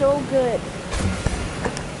did so good.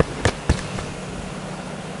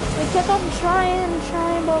 We kept on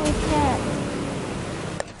trying, but we can't.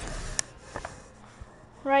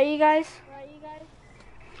 Right, you guys?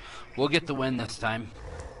 We'll get the win this time.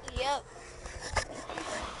 Yep.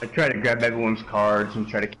 I tried to grab everyone's cards and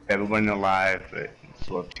try to keep everyone alive, but it's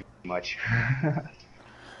a little too much.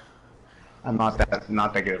 I'm not that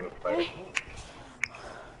good of a player.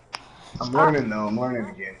 I'm learning though, I'm learning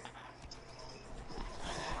again.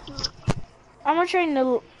 I'm not trying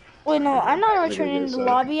to. Wait, no, I'm not returning to the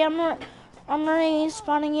lobby. I'm learning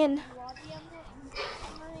spawning in.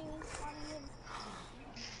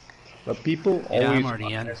 But people Yeah, I'm always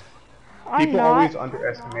already in. I'm not. always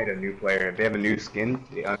underestimate a new player. If they have a new skin,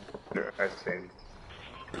 they underestimate.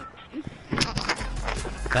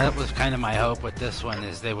 That was kind of my hope with this one,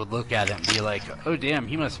 is they would look at it and be like, oh damn,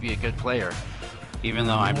 he must be a good player. Even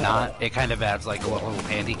though I'm not, it kind of adds like a little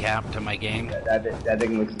handicap to my game. That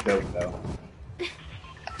thing looks dope though.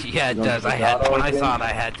 Yeah, it You want does. to When I again? saw it, I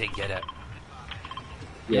had to get it.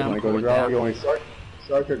 You I'm want to cool go to with Grotto? that. You want to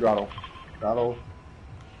start or Grotto? Grotto?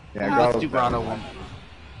 Yeah, Let's Grotto's do better. Grotto one.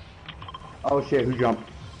 Oh shit, who jumped?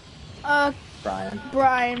 Brian,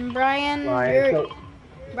 Brian, Brian,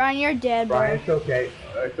 you're dead, bro. Brian, it's okay.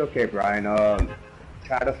 It's okay, Brian.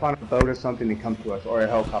 Try to find a boat or something to come to us, or a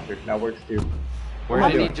helicopter. That works too. Where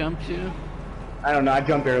What did are he you jump to? I don't know. I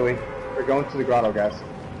jumped early. We're going to the Grotto, guys.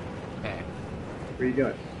 Okay. What are you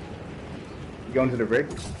doing? You going to the rig?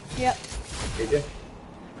 Yep. AJ?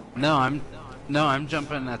 No, I'm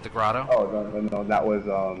jumping at the grotto. Oh no, that was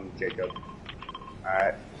Jacob. All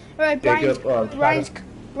right. All right, Jacob, Brian's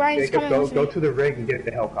Jacob, coming with go me. to the rig and get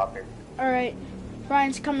the helicopter. All right,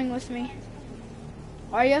 Brian's coming with me.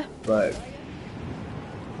 Are you? But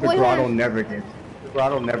the Wait, Grotto wait. never gets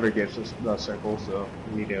the circle, so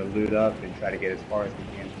we need to loot up and try to get as far as we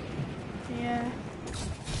can. Yeah.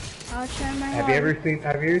 I'll try my Have you hardest.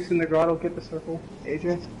 ever seen the Grotto get the circle,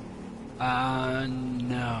 AJ?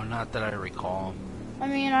 No, not that I recall. I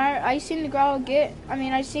mean, I seen the grotto get. I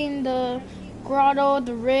mean, I seen the grotto,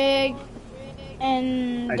 the rig,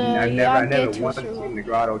 and the I yacht never get to a once circle. seen the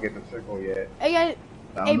Grotto get the circle yet. Hey guys,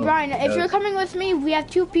 I don't hey know Brian, he if you're does. coming with me, we have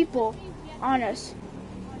 2 people on us.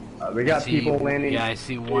 We got people landing. Yeah, I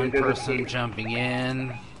see one There's a person team. jumping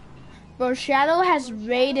in. Bro, Shadow has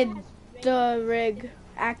raided the rig.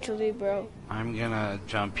 Actually, bro. I'm gonna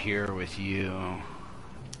jump here with you.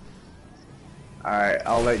 Alright,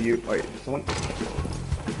 I'll let you. Wait, someone. It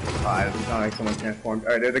sounds like someone transformed.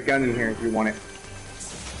 Alright, there's a gun in here if you want it.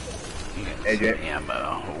 AJ.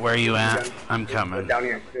 Ammo. Where are you at? I'm coming. Down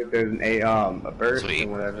here, there's a burst Sweet. or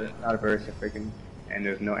whatever. Not a burst, a freaking. And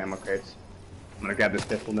there's no ammo crates. I'm gonna grab this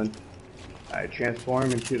pistol then. I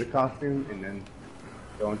transform into the costume and then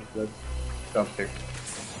go into the dumpster.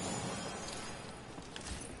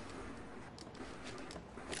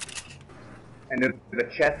 And the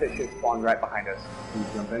chest that should spawn right behind us. Can you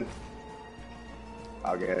jump in?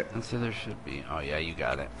 I'll get it. Let's see, there should be. Oh yeah, you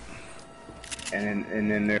got it. And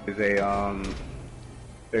then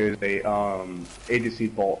there's a agency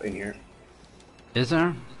vault in here. Is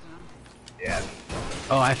there? Yeah.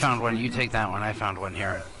 Oh, I found one. You take that one. I found one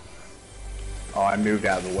here. Oh, I moved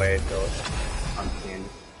out of the way, so I'm seeing.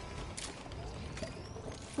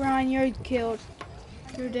 Ryan, you're killed.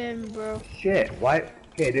 You're dead, bro. Shit, what?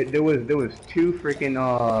 Okay, there was 2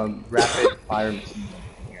 freaking rapid fire machine guns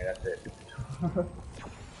in here, that's it.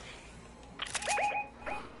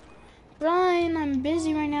 Ryan, I'm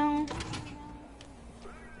busy right now.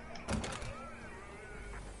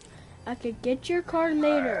 I could get your card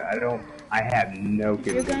later. I have no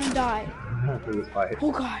good You're gonna die. for this fight.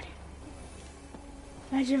 Oh god.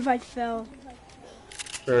 Imagine if I fell.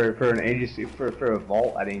 For an agency, for a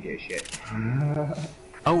vault, I didn't get shit.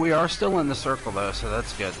 Oh, we are still in the circle though, so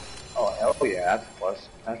that's good. Oh hell yeah, that's a plus.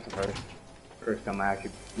 That's the first time I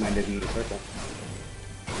actually landed in the circle.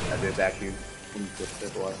 I did actually come to the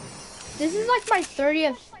circle. This is like my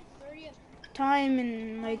 30th time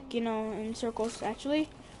in, like, you know, in circles actually.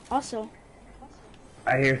 Also.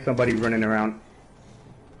 I hear somebody running around.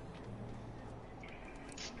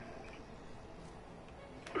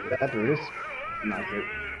 Is that Brutus? I'm not sure.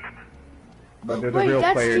 But there's a real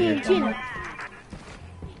that's player here TNT. somewhere.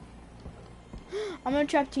 I'm gonna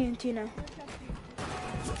trap TNT now.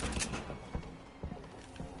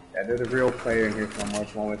 Yeah, there's a real player in here somewhere,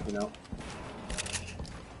 if you want to know.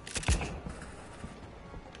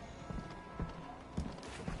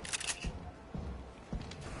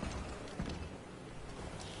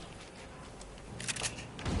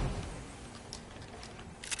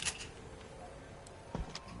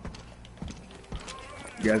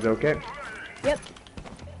 You guys okay? Yep.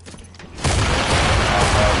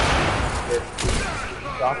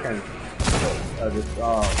 Shotgun.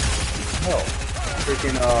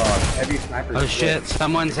 Freaking heavy sniper. Oh shit!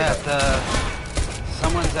 Someone's at the.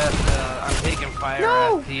 I'm taking fire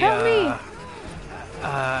No, at the. help me.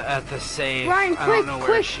 At the safe. Ryan, I quick, don't know where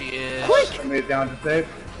quick, she is. quick. Somebody's down to safe.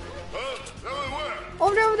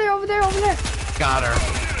 Over there. Got her.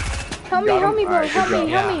 Help Got me, him? bro. Alright, Help good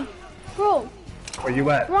me, job. help me. Bro. Where you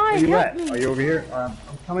at? Ryan, Where you help at? me. Are you over here? I'm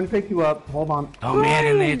coming to pick you up. Hold on. Oh man,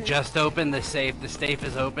 and they Ryan. just opened the safe. The safe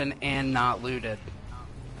is open and not looted.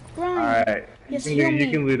 Ryan. Alright. Yes, you heal me.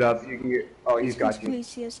 can loot up. You can get. Oh, he's got you.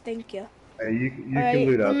 Please, yes, thank you. You can Alright,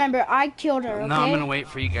 loot up. remember, I killed her, okay? No, I'm gonna wait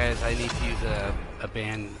for you guys. I need to use a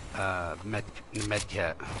band med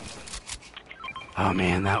kit. Oh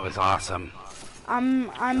man, that was awesome. I'm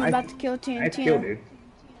about to kill TNT. Nice kill, dude.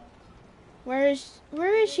 Where is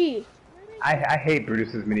she? I hate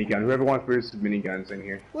Brutus's minigun. Whoever wants Brutus's miniguns in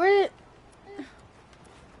here. Where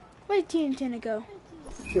did TNT go?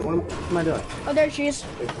 Shit, what am I doing? Oh, there she is.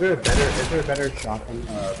 Is there a better shotgun,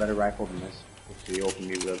 better rifle than this? Let's see, open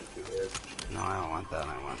me up. No, I don't want that.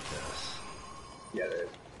 I want this. Yeah, there is.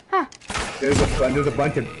 Huh. There's a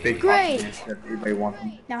bunch of big Great. boxes that everybody wants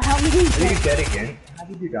them. Now help me. Are you dead again? How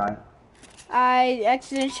did you die? I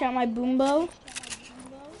accidentally shot my boom bow.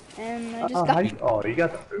 And I just got... you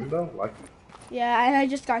got the boom bow? Lucky. Yeah, and I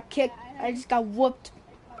just got kicked. I just got whooped.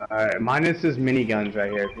 Alright, minus his miniguns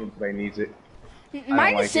right here if anybody needs it.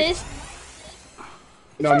 Minus like it. is...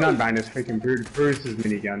 No, not minus, freaking Brutus's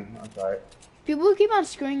minigun. I'm sorry. People keep on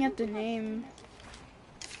screwing up the name.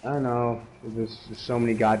 I know. There's just so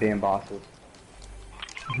many goddamn bosses.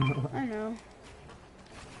 I know.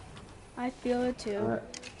 I feel it too.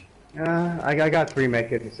 I got 3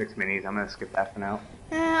 medkits and 6 minis. I'm gonna skip that for now.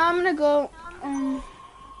 I'm gonna go...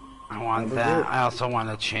 I want that. I also want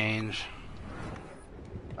to change.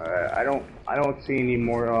 I don't see any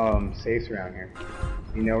more safes around here.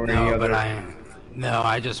 You know where any No, other? but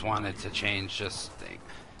I just wanted to change just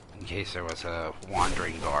in case there was a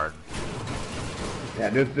wandering guard. Yeah,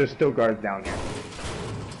 there's still guards down here.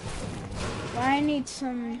 I need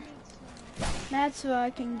some mats so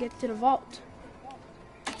I can get to the vault.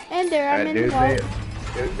 And there, I'm in the vault.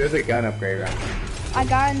 There's a gun upgrade around here. I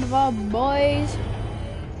got in the vault, boys.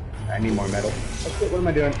 I need more metal. What am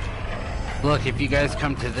I doing? Look, if you guys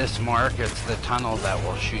come to this mark, it's the tunnel that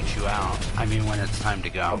will shoot you out. I mean, when it's time to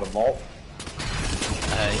Oh, go. the vault.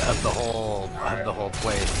 Of the whole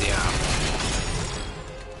place, yeah.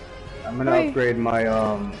 I'm gonna upgrade my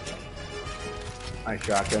my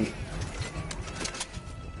shotgun.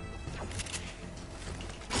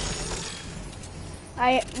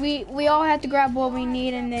 We all have to grab what we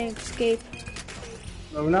need and then escape.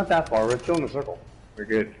 No, we're not that far. We're still in the circle. We're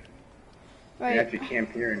good. We Right. actually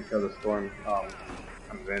camp here until the storm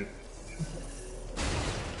comes in.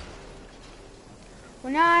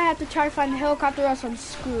 Well, now I have to try to find the helicopter, or else I'm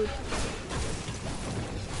screwed.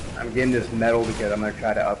 I'm getting this metal because I'm gonna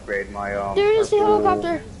try to upgrade my There is the purple-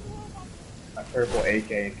 helicopter. My purple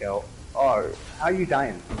AK until. Oh, how are you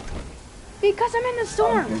dying? Because I'm in the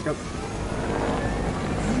storm. Jacob?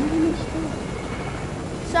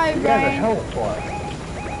 Sorry, You guys are Brian. hell far.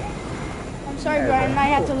 I'm sorry, Brian. I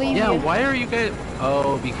have to leave Yeah, you. why are you guys?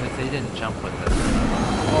 Oh, because they didn't jump with us.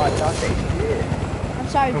 Oh, I thought they did. I'm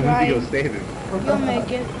sorry, I went to go Brian. save him. You'll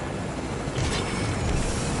make it.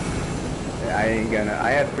 I ain't gonna.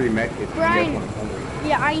 I have 3 med kits. Brian. You guys want to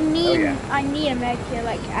Yeah, I need yeah. I need a med kit,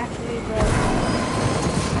 like actually, bro.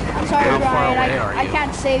 I'm sorry, How far Brian. away are I you?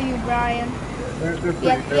 can't save you, Brian. They're pretty, You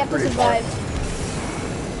have to pretty survive.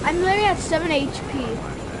 far. I'm literally at 7 HP.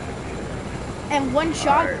 And one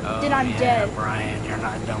shot, Oh, then I'm yeah, dead. Brian, you're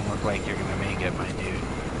not. Don't look like you're gonna make it, my dude.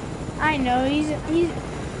 I know,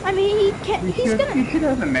 I mean, he can't, You he's should, gonna, you should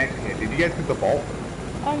have a med kit. Did you guys get the vault?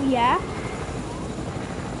 yeah.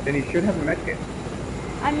 Then he should have a med kit.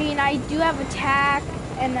 I mean, I do have attack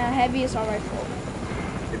and a heavy assault rifle.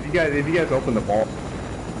 If you guys open the vault,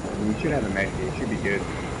 you should have a med kit. It should be good.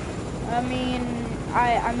 I mean,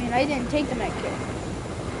 I didn't take the med kit.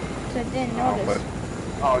 So I didn't notice.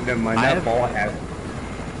 Oh, never mind. I That have- vault has.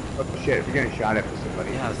 Oh shit! If you're gonna shot at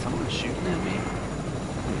somebody, Yeah, someone's shooting at me.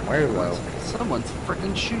 where low? Someone's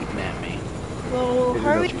freaking shooting at me. Well, Is it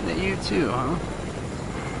hurry. Shooting at you too, huh?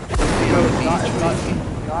 No,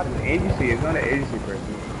 it's not an agency. It's not an agency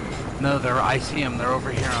person. No, I see them. They're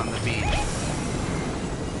over here on the beach.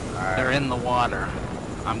 Alright. They're in the water.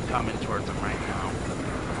 I'm coming towards them right now.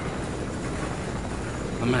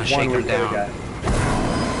 I'm gonna shake them down.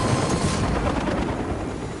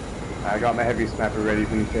 I got my heavy sniper ready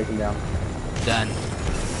for me to shake him down. Done.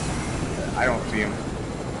 I don't see him.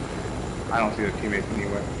 I don't see the teammates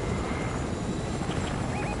anywhere.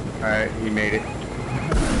 Alright, he made it.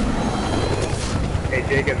 Hey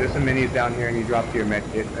Jacob, there's some minis down here and you dropped your med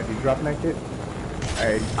kit. Did you drop med kit?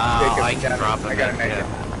 Alright, Jacob, I can drop a I got a med med kit.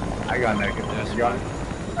 kit. I got a med kit. There's You got it?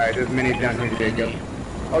 one. Alright, there's minis down here, There's a Jacob.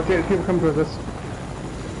 mini. Okay, there's people coming towards us.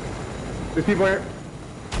 There's people here.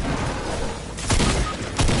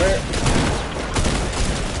 Where?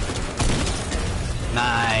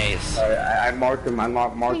 Nice. Sorry, I marked him. I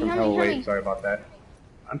marked him Hurry, hell hurry. late. Sorry about that.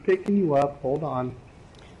 I'm picking you up. Hold on.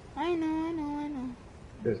 I know.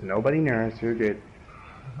 There's nobody near us. You're good.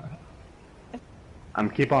 I'm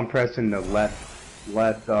keep on pressing the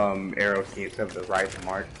left arrow key instead of the right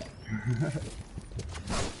mark.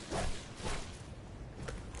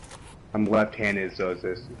 I'm left-handed, so it's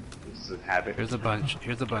this is a habit. Here's a bunch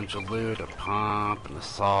of loot, a pump, an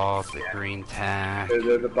assault, a green tack. There's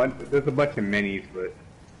a bunch of minis, but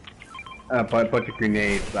a bunch of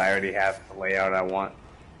grenades. But I already have the layout I want.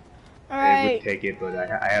 I would Alright. take it, but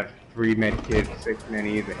I have 3 med kits, 6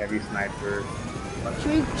 minis, a heavy sniper.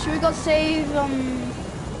 Should we go save,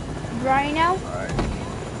 Brian now? Alright.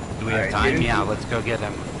 Do we have Alright, time? get Yeah, into- let's go get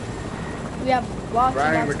him. We have lots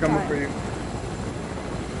Brian, and we're lots of coming time. for you.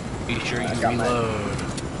 Be sure you I got my- reload.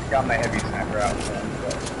 Got my heavy sniper out. So.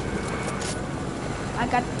 I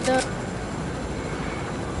got the...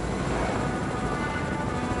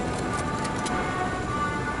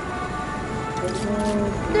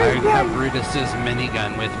 I There's have one! Brutus's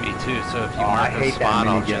minigun with me too, so if you Oh, I mark a hate that spot,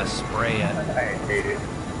 I'll minigun. just spray it. I hate it.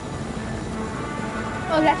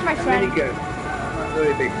 Oh, that's my The friend. minigun. I'm not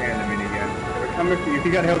really a big fan of the minigun. We're coming for you. If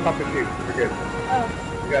you got a helicopter too, we're good.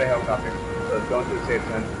 Oh, You got a helicopter. So go into the safe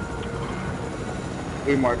zone.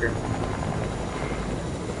 Blue marker.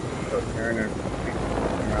 So turn around.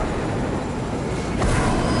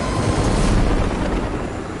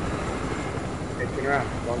 Hey, turn around.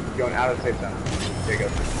 Going out of the safe zone. There you go.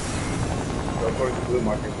 Go towards the blue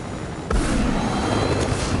marker.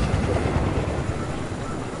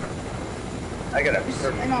 I got a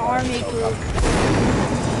perfect in an army group.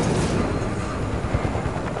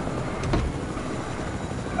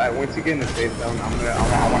 Alright, once you get in the safe zone, I wanna go.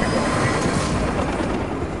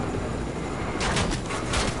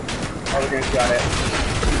 Oh, we're gonna shot it.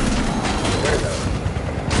 Where is that?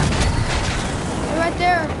 They're right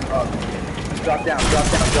there. Oh, drop down. Go down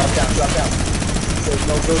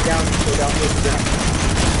towards the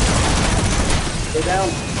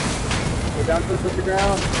ground. Go down towards the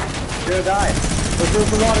ground. You're gonna die. Go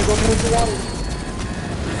towards the water.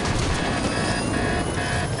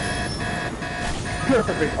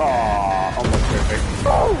 Perfect. Aw, almost perfect.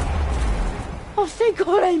 Oh, thank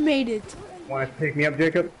God I made it. Want to pick me up,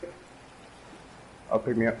 Jacob? Oh,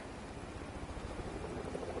 pick me up.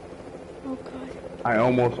 Oh, God. I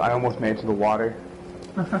almost made it to the water.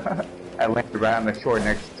 I landed right on the shore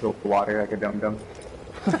next to the water like a dum-dum.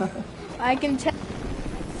 I can tell.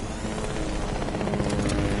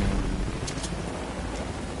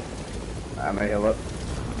 I'm gonna heal up.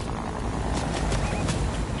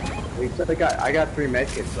 At least I got 3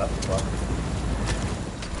 medkits left. So.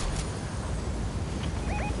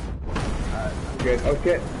 Alright, I'm good. Oh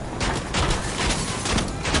shit.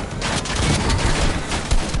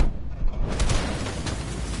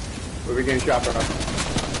 Where we getting shot from?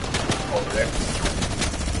 Over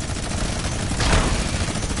there.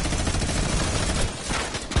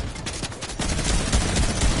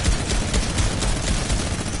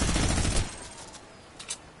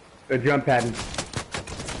 The jump pad.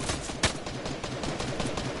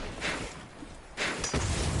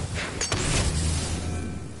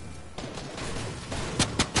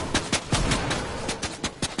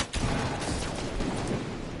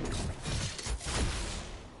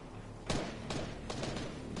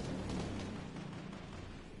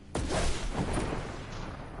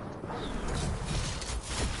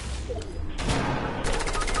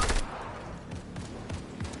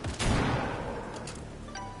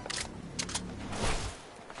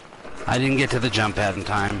 I didn't get to the jump pad in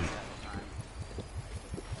time.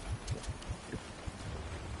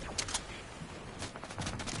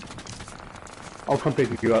 I'll come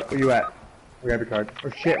pick you up. Where you at? Grab your card. Oh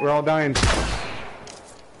shit, we're all dying.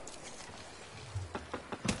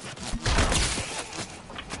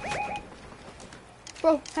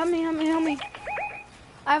 Bro, help me, help me, help me.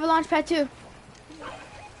 I have a launch pad too.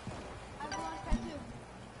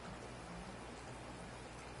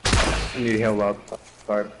 I need heal up.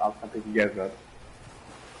 Sorry, I'll come pick you guys up.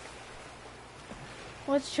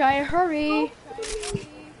 Let's try to hurry.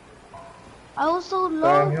 I was so I'm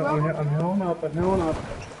low, healing bro. up, I'm healing up.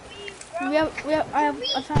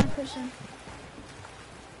 I found a person.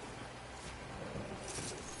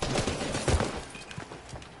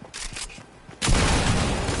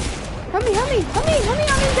 Help me, help me, help me, help me,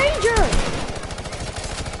 I'm in danger!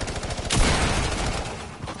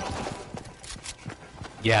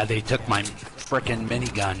 Yeah, they took my frickin'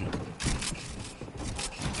 minigun.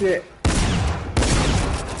 Shit.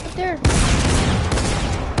 Right there.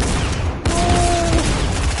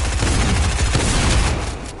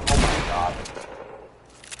 Oh my god.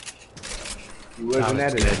 He wasn't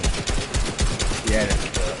edited. Yeah,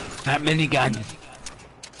 That minigun.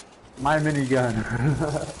 my minigun.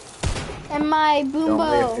 And my boom Don't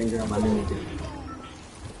lay a bow. finger on my minigun.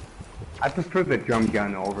 I prefer the drum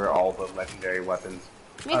gun over all the legendary weapons.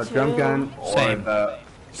 Me too. Drum gun or Same. the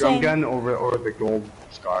drum Same. gun or the gold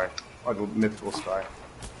scar or the mythical scar.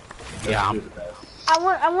 Those Yeah. two are the best. I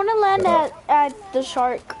want to land at the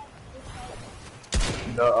shark.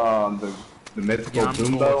 The mythical Yeah, I'm cool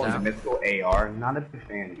boom with bow and that. the mythical AR. Not a big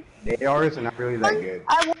fan. The ARs are not really that good.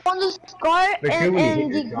 I want the scar They're good and, when you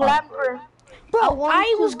and hit the your jump, glapper. Bro, want I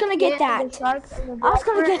to was gonna get that. the shark and the I was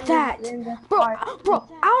gonna glapper get that. and the Bro, scar. bro,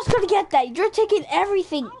 I was gonna get that. You're taking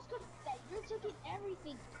everything.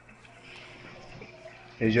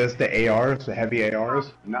 It's just the ARs, the heavy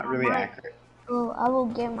ARs, not really accurate. Oh, I will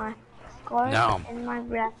get my scar No. and my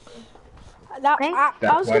glapper. I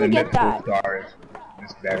That's was why gonna the get mythical that. scar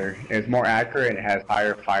is better. It's more accurate and it has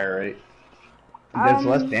higher fire rate. It does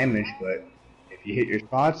less damage, but if you hit your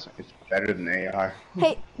spots, it's better than the AR.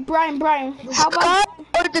 Hey, Brian, how about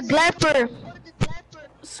Or the glapper.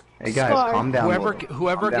 Hey guys, Scar? calm down. Whoever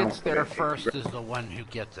Calm down. gets there first is the one who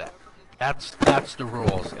gets it. That's the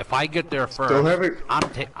rules. If I get there first, whoever-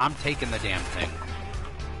 I'm taking the damn thing.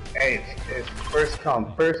 Hey, it's first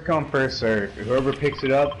come, first serve. Whoever picks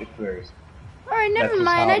it up, it's theirs. Alright, never That's just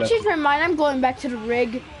mind. how- I that's changed my mind. I'm going back to the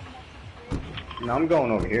rig. No, I'm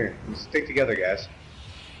going over here. Let's stick together, guys.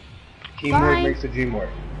 Teamwork Fine. makes the dream work.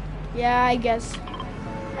 Yeah, I guess.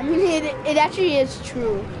 I mean, it actually is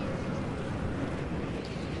true.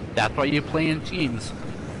 That's why you play in teams.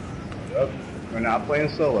 Yep. We're not playing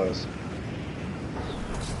solos.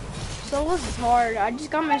 Solo is hard. I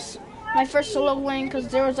just got my first solo win because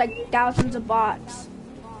there was like thousands of bots.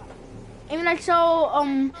 Even I saw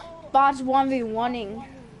bots 1v1ing,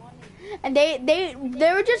 and they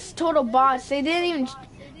were just total bots. They didn't even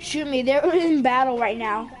shoot me. They were in battle right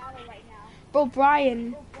now. Bro,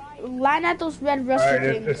 Brian, line at those red rusty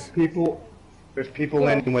Alright, things. there's people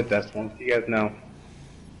landing with us. Once you guys know,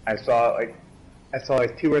 I saw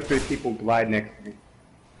like 2 or 3 people glide next to me.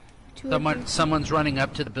 Someone's running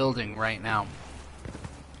up to the building right now.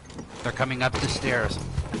 They're coming up the stairs.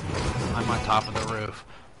 I'm on top of the roof.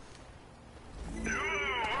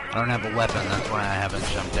 I don't have a weapon, that's why I haven't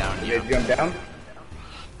jumped down Did yet. they jump down?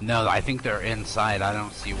 No, I think they're inside. I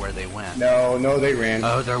don't see where they went. No, they ran.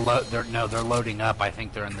 Oh, they're loading up. I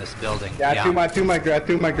think they're in this building. Yeah, I threw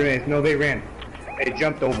my grenades. No, they ran. They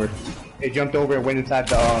jumped over. They jumped over and went inside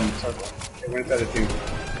the circle. They went inside the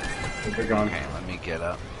tube. They're gone. Okay, let me get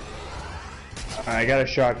up. I got a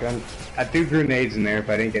shotgun. I threw grenades in there,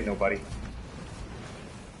 but I didn't get nobody.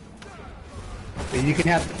 But you can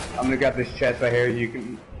have. I'm gonna grab this chest right here. You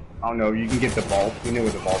can. I don't know. You can get the vault. You know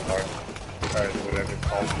where the vaults are, or whatever it's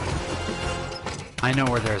called. I know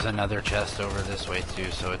where there's another chest over this way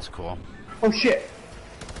too, so it's cool. Oh shit!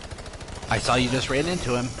 I saw you just ran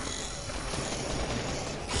into him.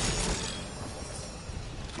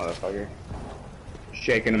 Motherfucker.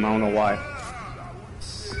 Shaking him, I don't know why.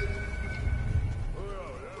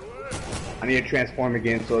 I need to transform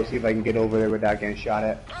again, so let's see if I can get over there without getting shot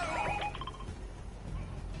at.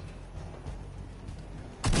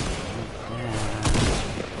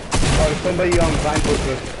 Oh, there's somebody on signpost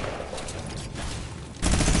us.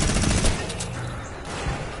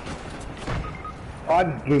 Oh, I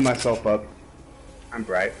just blew myself up. I'm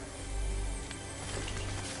bright.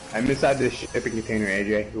 I'm inside this shipping container,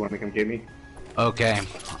 AJ. You want to come get me? Okay,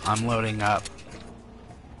 I'm loading up.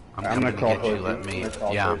 I'm gonna crawl get you. towards Let you. me. I'm gonna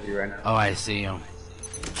crawl Yeah. towards you right now. Oh, I see you.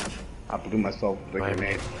 I blew myself with a Wait.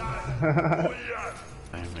 grenade.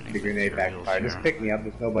 I'm gonna The grenade materials backfired. Just here. pick me up.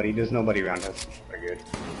 There's nobody around us. We're good.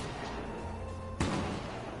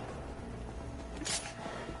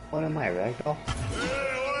 What am I, ragdoll?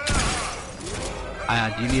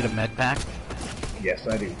 Do you need a med pack? Yes,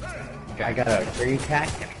 I do. I got a green pack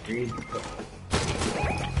and a green.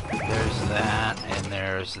 There's that, and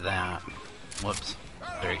there's that. Whoops.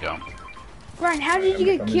 There you go. Brian, how did you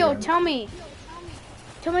get killed? Tell me.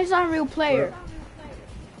 Tell me it's not a real player.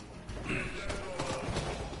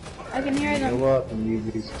 I can hear You know them. what? I'm gonna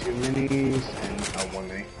use these 2 minis and one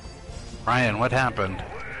mini. Ryan, what happened?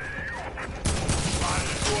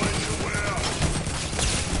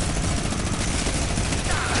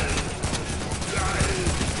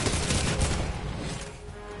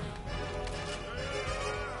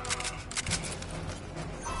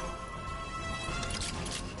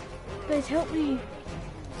 Please help me.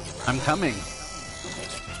 I'm coming.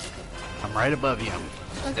 I'm right above you.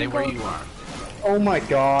 Stay where you are. Oh my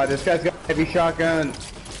god, this guy's got a heavy shotgun.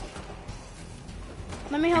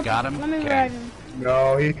 Let me help. got him? Let me Okay. revive him.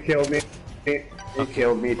 No, he killed me. He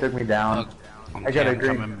killed me. He took me down. Okay, I got a I'm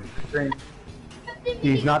green. coming. green.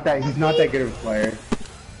 He's not that good of a player.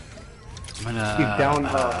 I'm gonna. He's down.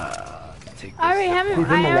 Take I already this. have him. He's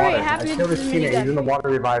in I the already water. have I his killed his teammate. He's in minigun. the water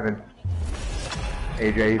reviving.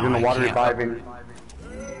 AJ, he's in the I water can't- reviving.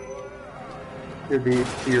 He'll be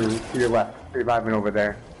to your left, reviving over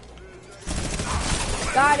there.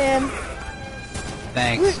 Got him.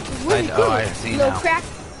 Thanks. Where's the crew? I see Little now. crack.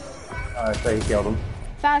 So he killed him.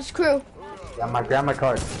 Found his crew. Grab my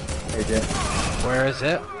card, AJ. Where is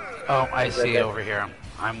it? Oh, I Right see there. over here.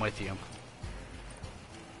 I'm with you.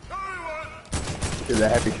 To the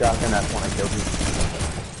heavy shotgun, that's when I killed you.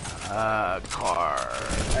 Car.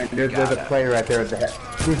 And there's Got a it. player right there at the head.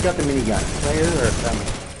 Who's got the minigun? Player or friendly?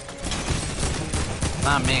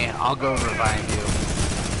 Not me. I'll go revive you.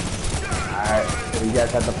 Alright, so you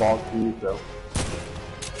guys have the ball too, so.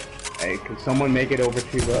 Hey, could someone make it over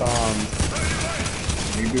to the,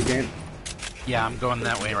 reboot game? Yeah, I'm going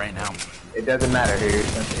that way right now. It doesn't matter here.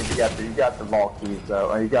 If you got the vault key,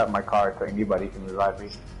 so you got my card, so anybody can revive me.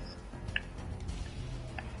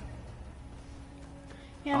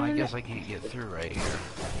 Yeah, Oh, I'm I gonna- guess I can't get through right here.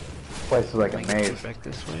 This place is like a Can I get maze. back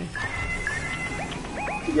this way?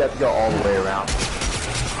 You have to go all the way around.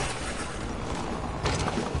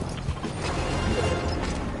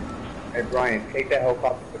 Hey Brian, take that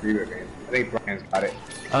helicopter to the reboot game. I think Brian's got it.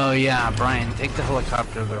 Oh yeah, Brian, take the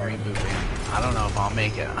helicopter to the reboot van. I don't know if I'll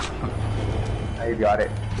make it. Now you got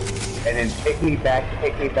it. And then take me back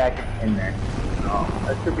in there.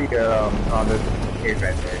 That should be there's a cave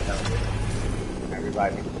right there. Now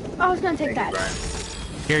revive me. I was gonna take Thank you, that.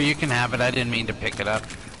 Brian. Here, you can have it. I didn't mean to pick it up.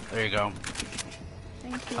 There you go.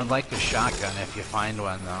 Thank you. I'd like the shotgun if you find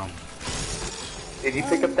one though. Did you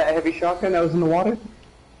pick up that heavy shotgun that was in the water?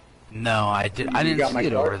 No, I did. I You didn't got my see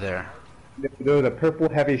it card? over there. There was a purple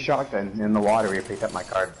heavy shotgun in the water where you picked up my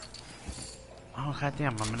card. Oh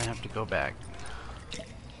goddamn! I'm gonna have to go back.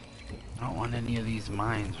 I don't want any of these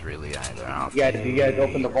mines really either. You guys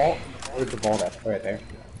open the vault? Where's the vault at? Right there.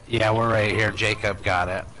 Yeah, we're right here. Jacob got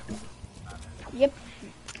it. Yep.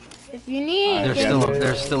 If you need There's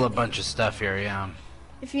anything, still a bunch of stuff here. Yeah.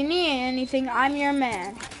 if you need anything, I'm your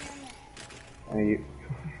man. And you,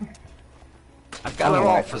 I've got it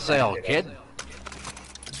all for sale, kid.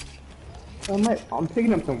 I'm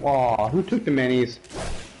picking up some. Aw, who took the minis?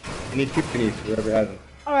 I need 2 minis, whoever has them.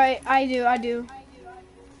 All right, I do.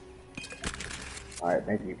 Alright,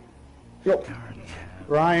 thank you. Yo,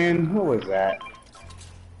 Brian, what was that?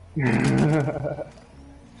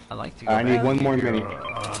 I like to go I need back one more here. mini.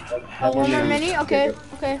 Oh, one more mini? Okay.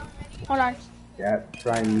 Hold on. Yeah,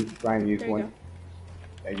 try and use There you one.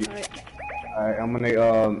 Thank you. Alright. Alright, I'm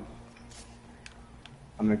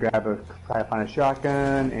gonna try to find a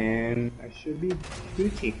shotgun, and I should be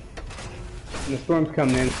Gucci. And the storm's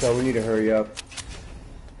coming in, so we need to hurry up.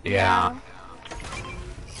 Yeah.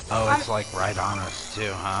 Oh, it's like right on us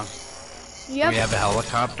too, huh? Yep. We have a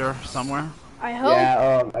helicopter somewhere? I hope.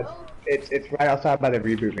 Yeah, it's right outside by the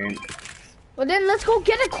reboot van. Well then, let's go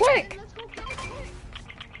get it quick.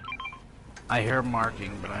 I hear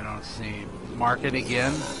marking, but I don't see. Mark it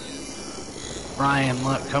again. Brian,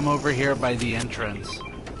 look, come over here by the entrance.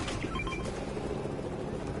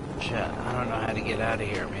 Shit, I don't know how to get out of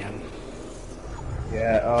here, man.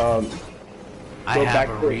 Yeah, I go have back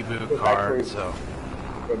a to- reboot go back card, to- so.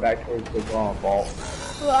 go back towards the vault.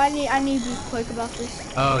 Well, I need to be quick about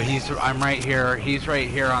this. Oh, I'm right here. He's right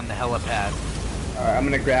here on the helipad. Alright, I'm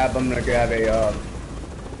gonna grab a,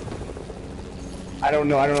 I don't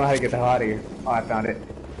know how to get the hell out of here. Oh, I found it.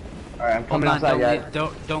 Alright, I'm Hold coming on, outside,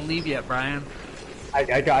 guys. don't leave yet, Brian. I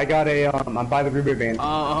got a, I'm by the reboot van.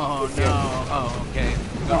 Oh no. Oh, okay.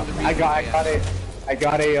 Go to the I got reboot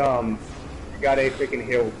a freaking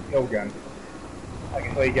hill gun. I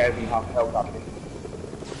can tell you guys in the helicopter. van.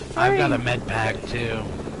 I've got a med pack too.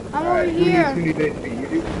 I'm Alright, over who here. needs it? You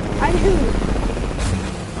do? I do.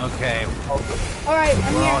 Okay, All right,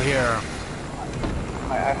 I'm we're all here.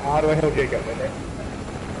 here. How do I heal Jacob? Right there.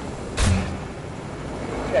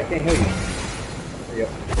 Yeah, I can't heal you. There you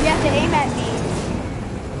go. You have to aim at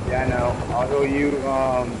me. Yeah, I know. I'll heal you,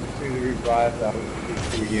 as soon as we revive, I'll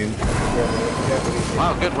get you again.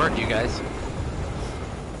 Wow, good work, you guys.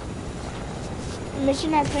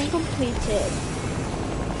 Mission has been completed.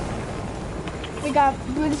 We got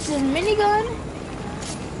Brutus's minigun.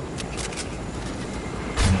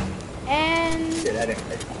 And Yeah, that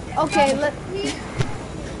ain't okay,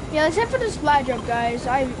 let's head for the supply drop, guys.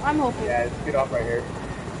 I'm hoping. Yeah, let's get off right here.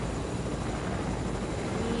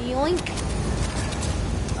 Yoink.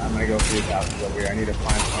 I'm gonna go through this house over here. I need to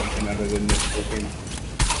find something other than this freaking...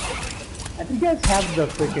 I think you guys have the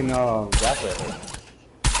freaking, grappler.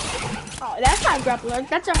 Oh, that's not a grappler.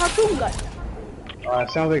 That's a harpoon gun. It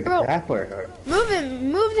sounds like the Bro. grappler. Move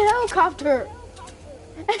the helicopter.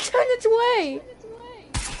 And turn its way.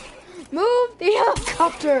 Move the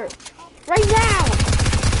helicopter. Right now.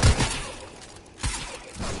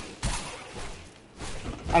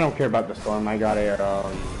 I don't care about the storm. I got a, hill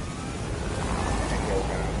gun.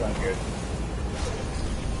 It's not good.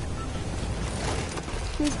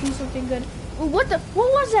 Please do something good. Oh, what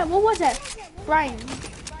was that? What was that? Brian.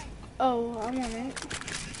 Oh, I'm on it.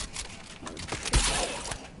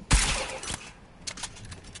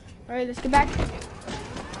 Alright, let's get back. You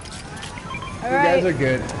Alright. guys are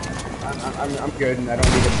good. I'm good, and I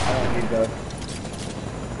don't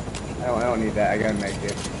need that. I gotta make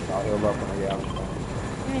it. I'll heal up when I get out.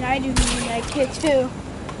 I mean, I do need that kit too.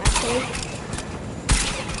 Actually.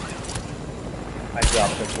 I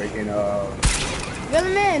dropped the freaking, Reel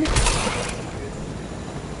him in.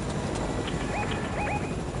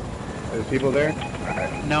 There's people there?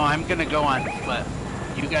 Alright. No, I'm gonna go on foot.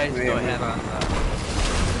 You guys go ahead on the...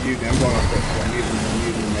 I'm going up this way. I'm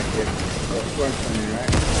using that kit. Storm's coming,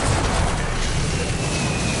 right?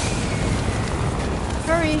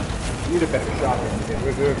 Hurry. You need a better shotgun kit.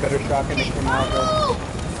 Was there a better shotgun that came out?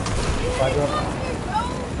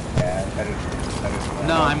 Yeah, that is.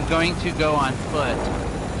 No, I'm going to go on foot.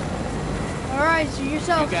 Alright, so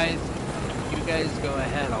yourself. You guys go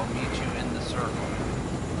ahead. I'll meet you in the circle.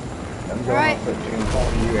 I'm going Alright. up this and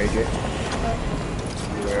following you, AJ.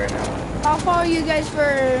 You're right now. I'll follow you guys for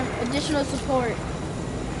additional support.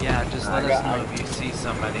 Yeah, just let us know if you see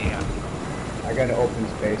somebody. I got an open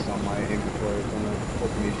space on my inventory. I'm gonna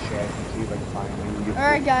open these chests and see if I can find any.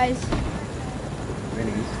 Alright, guys.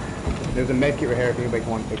 Minis. There's a medkit right here if anybody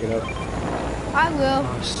wants to pick it up. I will.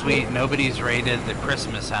 Oh, sweet. Nobody's raided the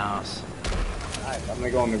Christmas house. Alright, I'm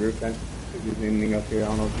gonna go on the roof then. If there's anything up here, I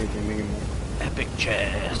don't know if there's anything in there. Epic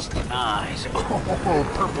chest. Nice. Oh,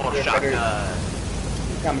 purple shotgun.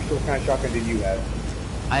 What kind of shotgun did you have?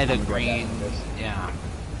 I had a I'm gonna grab green. this. Yeah.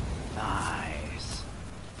 Nice.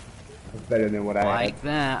 It's better than what I Like had.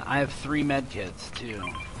 that. I have 3 medkits too.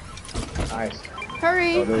 Nice.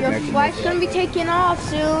 Hurry. Oh, there's Your next flight's one. gonna be taking off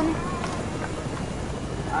soon.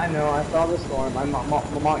 I know, I saw the storm. I'm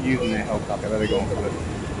not using that helicopter. I better go for it.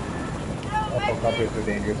 Helicopters are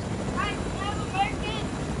dangerous.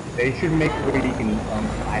 They should make it where you can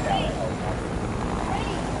hide out of helicopter.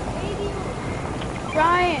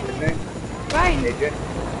 Brian. Okay? Brian. AJ,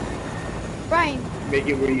 Brian. make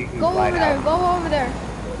it where you can Go slide over there. out. Go over there.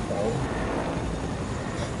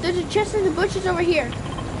 There's a chest in the bushes over here.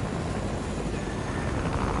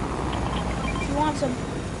 If you want some.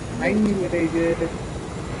 I knew it, AJ.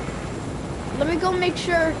 Let me go make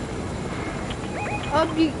sure. Oh,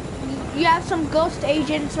 you have some ghost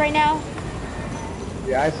agents right now?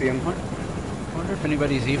 Yeah, I see him. I wonder if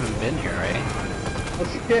anybody's even been here, eh? Oh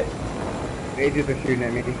shit! The agents are shooting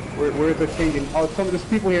at me. Where's the changing? Oh, there's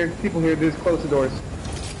people here. People here. There's close the doors.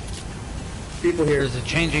 People here. There's a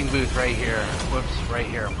changing booth right here. Whoops, right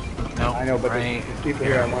here. No, I know, but right there's people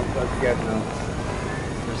here. I want to let you guys know.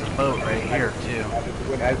 There's a boat right here too.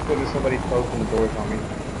 I just put somebody closing the doors on me.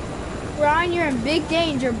 Ryan, you're in big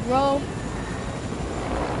danger, bro.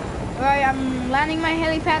 Alright, I'm landing my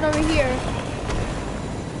helipad over here.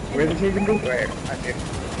 Where's the changing booth? Right here.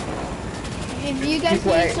 If you guys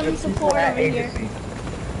need some support over here.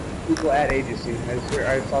 People at agency.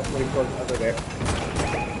 I saw somebody close over there.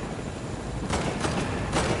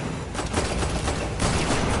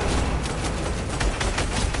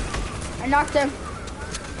 I knocked him.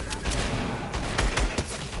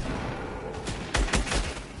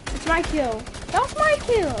 It's my kill. That was my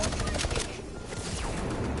kill.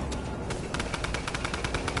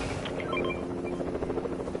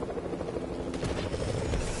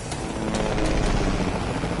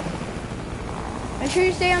 Make sure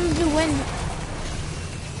you stay on the wind.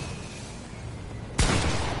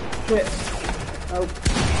 Shit. Oh.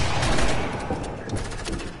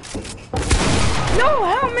 No,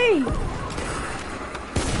 help me!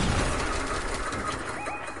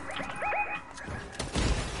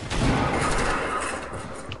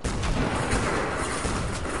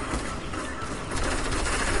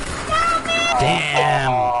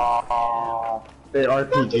 Damn! They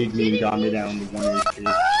RPG'd me and got me down to 1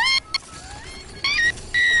 HP.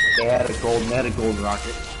 They had a gold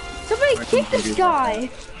rocket. Somebody kick this guy.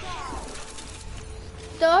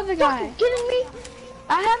 The other guy. You kidding me?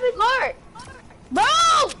 I have a cart. Bro!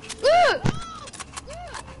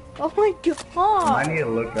 Oh my god. I need to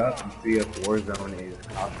look up and see if Warzone is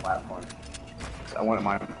cross-platform. I wouldn't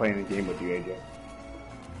mind playing the game with you, AJ.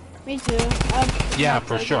 Me too. Yeah,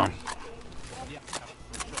 for sure.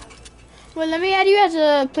 Well, let me add you as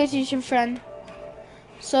a PlayStation friend.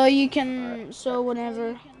 So you can, so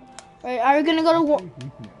whenever. Alright, are we gonna go to war?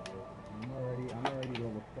 I'm already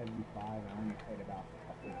level 75. I only played about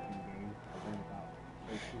 15 games.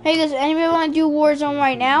 Hey, does anybody want to do Warzone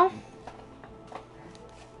right now?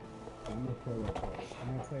 I'm gonna play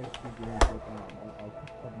a few games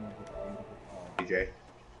with DJ.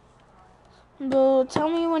 Well, tell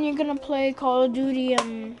me when you're gonna play Call of Duty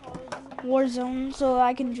and Warzone so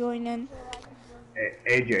I can join in. Hey,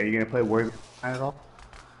 AJ, are you gonna play Warzone at all?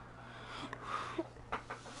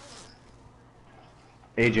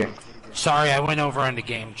 AJ. Sorry, I went over into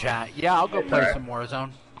game chat. Yeah, I'll go play Alright. some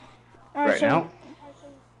Warzone. Alright, Right so, now?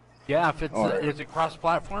 Yeah, if it's Alright. is it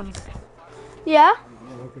cross-platform? Yeah?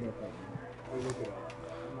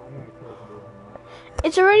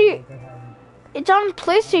 It's already, it's on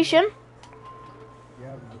PlayStation.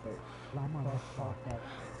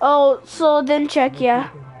 Oh, so then check, yeah.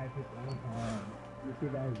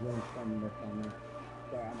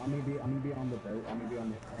 I'm gonna be on the boat. I'm gonna be on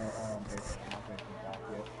the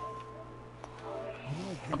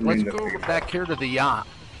Let's go back here to the yacht.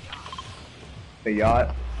 The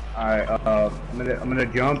yacht. Alright, I'm gonna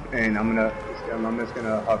jump and I'm just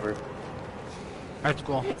gonna hover. That's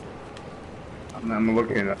cool. I'm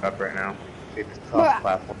looking it up right now. See if it's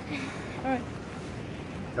cross-platform. Alright.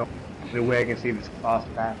 The only way I can see if it's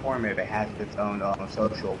cross-platform if it has its own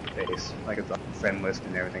social base, like its own friend list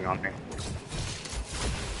and everything on there.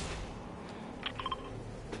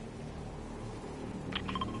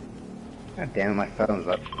 God damn it, my phone's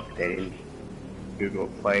updating. Google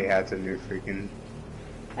Play has a new freaking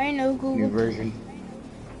I know, new Google. version.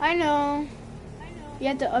 I know. You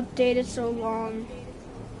have to update it so long.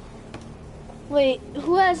 Wait,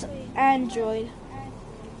 who has Android?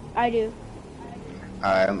 I do.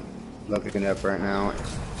 I'm looking it up right now.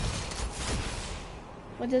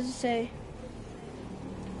 What does it say?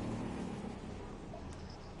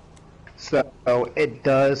 So it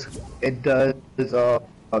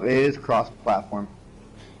is cross-platform.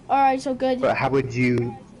 Alright, so good. But how would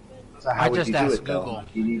you? So how I would just you do asked it, though? Google.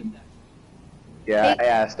 You need, yeah, Hey. I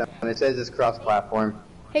asked them. It says it's cross-platform.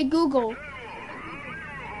 Hey Google.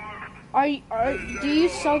 Do you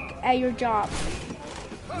suck at your job?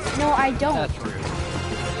 No, I don't. That's rude.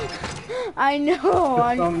 I know.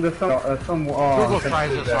 Google Google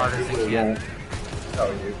tries as hard as it can.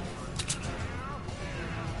 Tell you.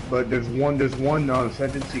 But there's one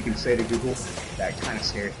sentence you can say to Google that kind of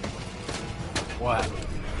scares me. What?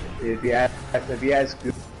 If you ask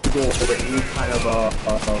Google for any kind of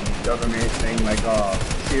government thing like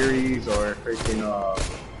series or freaking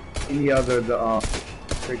any other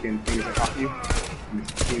freaking things that help you,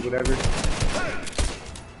 whatever.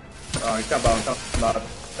 I'm talking about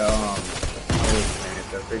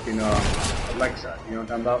the freaking Alexa. You know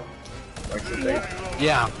what I'm talking about? Alexa thing.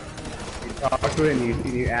 Yeah. You talk to it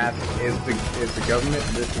and you ask, is the government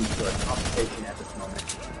listening to a conversation at this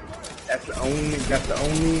moment? That's the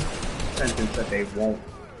only sentence that they won't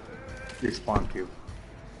respond to.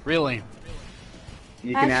 Really?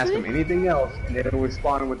 You can ask Actually? them anything else, and it'll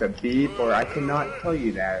respond with a beep, or I cannot tell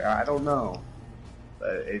you that, or I don't know.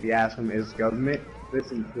 But if you ask them, is government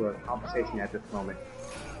listening to a conversation at this moment?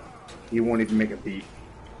 He won't even make a beep.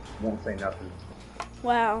 Won't say nothing.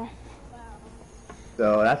 Wow.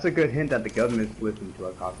 So that's a good hint that the government's listening to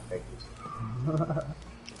our conversations.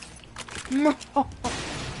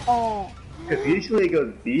 Oh. Because usually it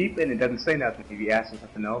goes beep and it doesn't say nothing if you ask them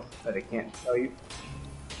something else that it can't tell you.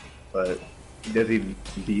 But it doesn't even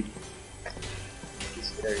beep. It's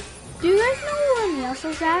scary. Do you guys know where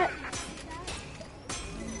Meowscles at?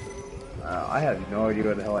 I have no idea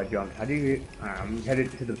where the hell I jumped. How do you get... I'm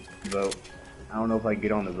headed to the boat. I don't know if I can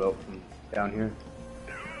get on the boat from down here.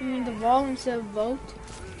 You mean the wall instead of boat?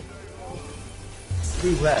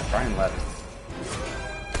 Who left? Brian left.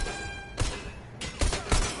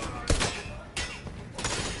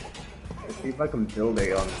 Let's see if I can build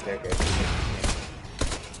a on the staircase.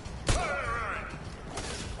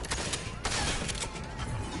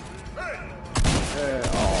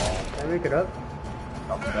 Oh, can I make it up?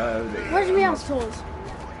 Oh, no, Where's Meowscles?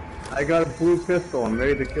 I got a blue pistol. I'm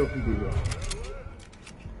ready to kill some people.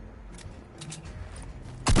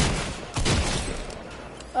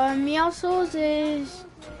 Meowscles is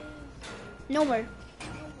nowhere.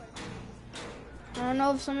 I don't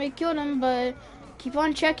know if somebody killed him, but keep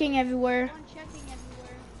on checking everywhere.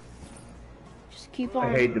 Just keep on.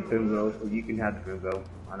 I hate the bimbo, so you can have the bimbo.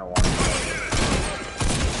 I don't want it.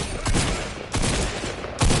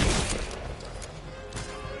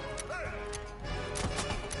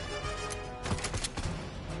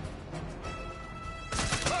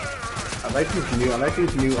 I like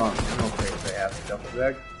these new ammo crates they have stuff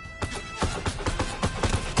like that.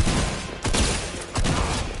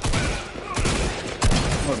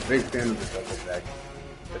 I'm a big fan of the duffel bag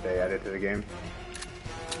that they added to the game.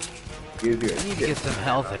 Gives you a I need to get some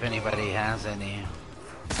health if anybody has any.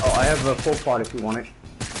 Oh, I have a full pot if you want it.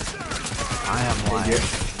 I am like,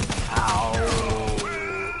 ow.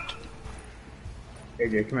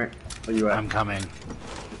 AJ, come here. Where you at? I'm coming.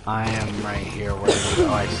 I am right here. Where are you?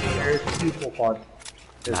 Oh, I see you. There's two full pots.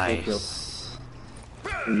 There's full kills.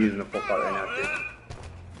 Nice. I'm using a full pot right now too.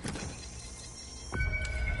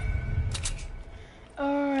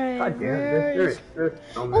 Alright. God damn, where there's is-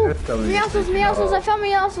 so Oh, many. Meowscles, I found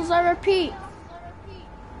Meowscles, I repeat.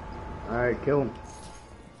 Alright, kill him.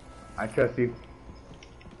 I trust you.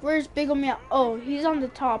 Where's Big ol' Meow? Oh, he's on the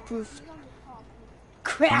top roof. And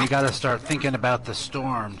Crap. you gotta start thinking about the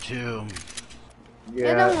storm too.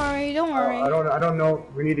 Yeah, don't worry, don't worry. I don't know.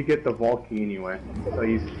 We need to get the vault key anyway. So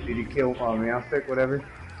did you kill Meowstick, whatever?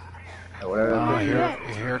 Or whatever. Oh, that thing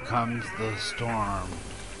is? here comes the storm.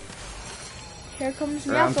 Here comes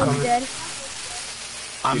Where I'm Meowscles coming. dead.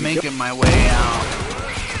 I'm making my way out.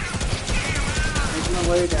 Making my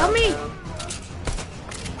way down. Help me!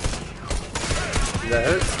 Does that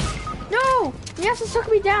hurt? No! Meowscles took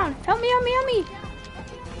me down. Help me, help me, help me!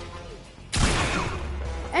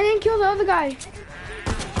 And then kill the other guy.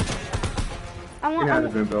 I You want. can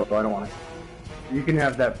have the bimbo, but I don't want it. You can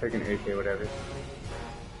have that freaking AK, whatever.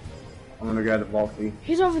 I'm gonna grab the vault key.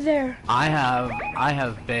 He's over there. I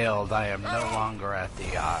have bailed. I am no longer at the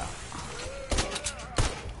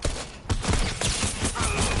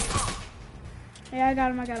Yeah, I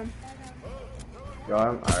got him, I got him. Got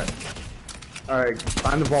him? Alright. Alright,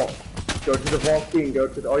 find the vault. Go to the vault key and go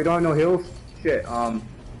to the. Oh, you don't have no heals? Shit, Crap.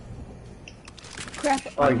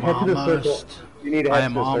 Alright, head to the circle. almost. You need to I head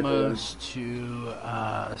am to the circle. then. almost to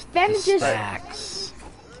the Bandages. stacks.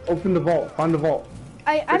 Open the vault. Find the vault.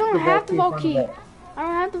 I Fix don't have the vault find key. the vault. I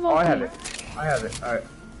don't have the Oh, vault I key. have it. I have it. Alright.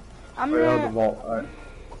 I'm Where the gonna. vault? Alright.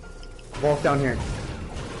 Vault's down here.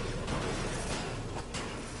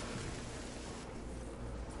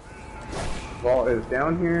 Vault is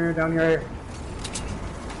down here, down here.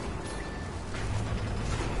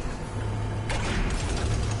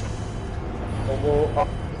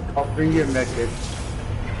 I'll bring you a medkit.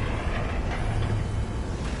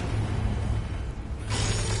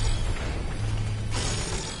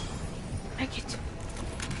 Make it.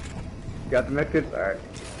 Got the medkits? Alright.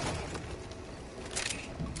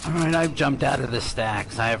 Alright, I've jumped out of the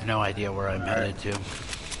stacks. I have no idea where I'm headed to.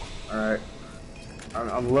 Alright.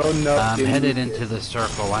 I'm loading up. I'm getting headed these into the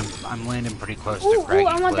circle. I'm landing pretty close Ooh, to Craggy ooh,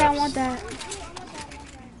 I want that, I Cliffs. want that.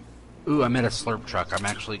 Ooh, I'm at a slurp truck. I'm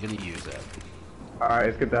actually gonna use it. Alright,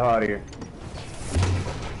 let's get the hell out of here.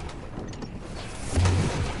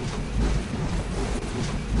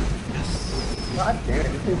 Yes. God damn it,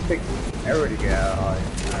 this thing takes forever to get out.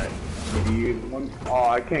 Alright. Maybe use one. Oh,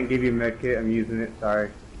 I can't give you medkit. I'm using it. Sorry.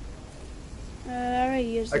 I already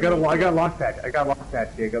used it. I got a lock patch. I got a lock patch,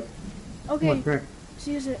 Jacob. Okay, Come on, come here. let's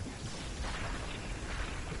use it.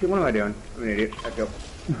 Okay, what am I doing? I'm an idiot. Back up.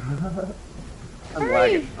 I'm Hurry!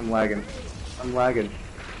 lagging. I'm lagging. I'm lagging.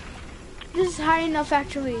 This is high enough,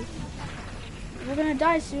 actually. We're gonna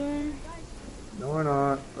die soon. No, we're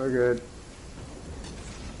not. We're good.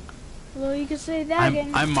 Well, you can say that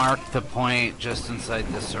again. I marked the point just inside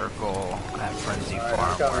the circle at Frenzy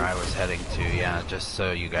Farm where I was heading to. Yeah, just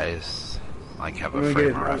so you guys like have a frame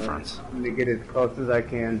of reference. I'm gonna get as close as I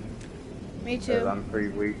can. Me Because too. I'm pretty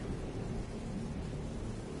weak.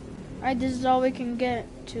 Alright, this is all we can get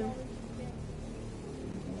to.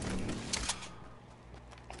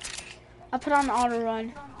 I put on auto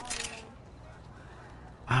run.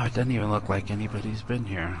 Oh, it doesn't even look like anybody's been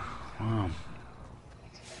here. Wow.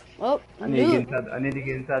 Oh, I need to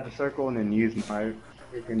get inside the circle and then use my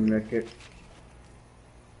freaking medkit.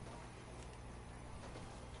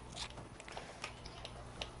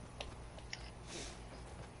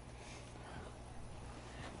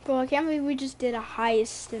 Bro, I can't believe we just did a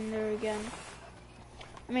heist in there again.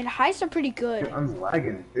 I mean, heists are pretty good. I'm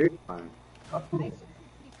lagging big time. Am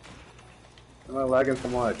I lagging so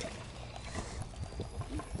much?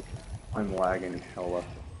 I'm lagging hella.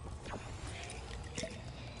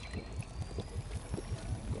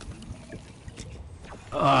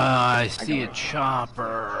 I see a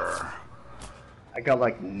chopper. I got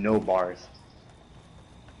like no bars.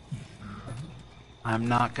 I'm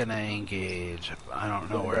not gonna engage. I don't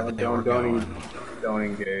know where they were going. Don't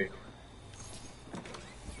engage.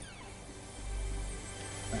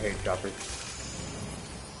 I hate choppers.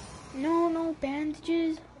 No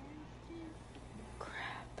bandages.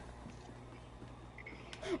 Crap.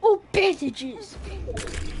 Oh, bandages!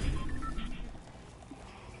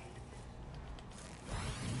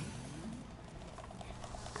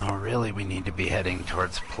 Oh, really? We need to be heading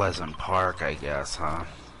towards Pleasant Park, I guess, huh?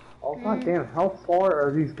 Oh goddamn! How far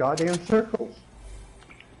are these goddamn circles?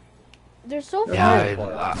 They're so far Yeah,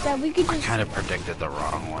 that we could I just... kind of predicted the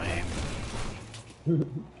wrong way.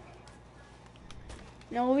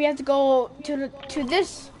 No, we have to go to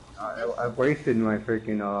this. I've wasted my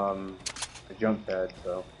freaking jump pad,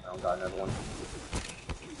 so I don't got another one.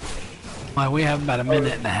 Well, we have about a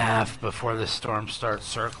minute and a half before the storm starts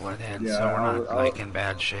circling in, Yeah, so we're not I'll- like in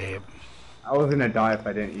bad shape. I was gonna die if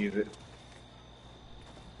I didn't use it.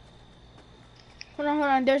 Hold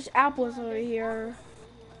on. There's apples over here.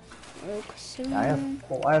 I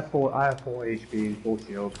have full HP and full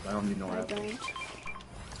shield. So I don't need no I apples. don't.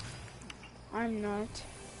 I'm not.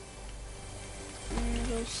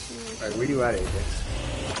 Go see. Alright, where you at,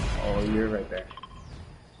 AJ? Oh, you're right there.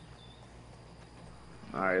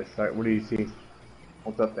 Alright, so what do you see?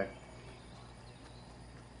 What's up there?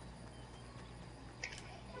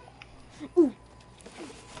 Ooh.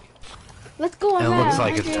 Let's go on It that. looks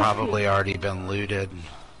like it's 100 probably already been looted.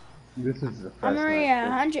 This is the first I'm already at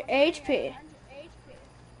 100 HP.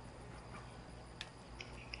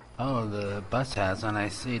 Oh, the bus has one, I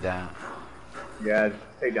see that. Yeah, just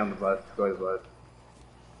take down the bus. Go to the bus.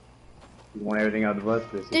 You want everything out of the bus?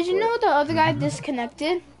 This is Did you for know it. the other guy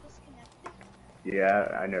disconnected?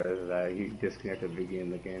 Yeah, I know that. He disconnected at the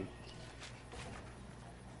beginning of the game.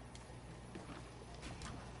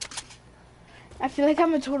 I feel like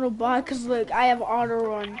I'm a total bot because look, I have auto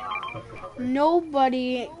run.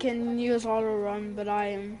 Nobody can use auto run, but I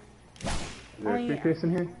am. Is there a free Chris in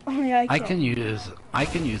here? Only I can. I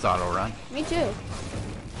can use auto run. Me too.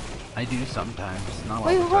 I do sometimes, not all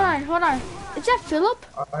Wait, the time. hold on. Is that Philip?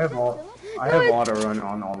 I have No, auto run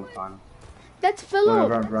on all the time. That's Whenever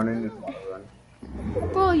Philip. I'm running, it's auto run.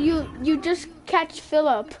 Bro, you just catch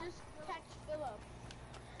Philip.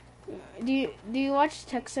 Do you watch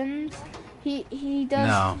Texans? He does.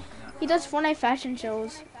 No. He does Fortnite fashion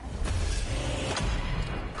shows.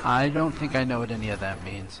 I don't think I know what any of that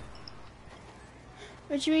means.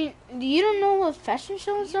 What you mean? You don't know what fashion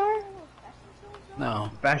shows are? No.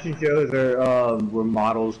 Fashion shows are where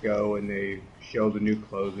models go and they show the new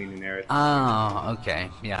clothing and everything. Oh, okay.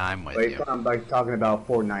 Yeah, I'm with Like, you. I'm like talking about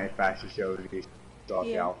Fortnite fashion shows. They show off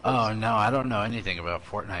the Yeah. outfits. Oh, no, I don't know anything about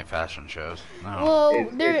Fortnite fashion shows. No. Well,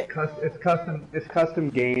 there. It's custom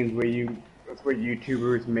games it's where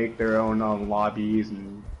YouTubers make their own lobbies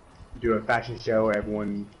and do a fashion show.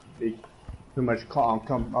 Everyone they pretty much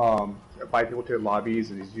invite people to their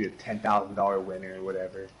lobbies and it's usually a $10,000 winner or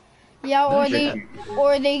whatever. Yeah, or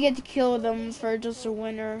That's they get to kill them for just a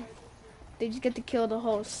winner. They just get to kill the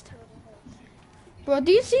host. Bro,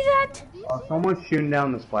 do you see that? Someone's shooting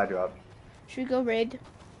down the supply drop. Should we go raid?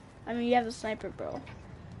 I mean, you have a sniper, bro.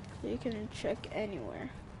 So you can check anywhere.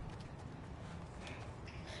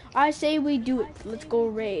 I say we do it. Let's go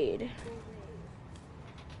raid.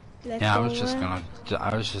 Let's Yeah, go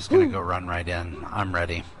I was just gonna go run right in. I'm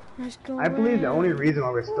ready. Let's go I believe the raid. only reason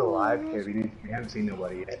why we're still alive is we haven't seen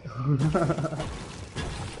nobody yet.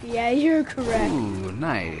 Yeah, you're correct. Ooh,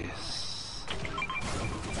 nice.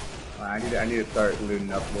 I need to start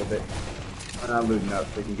looting up a little bit. I'm not looting up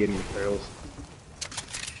so we can get any turtles.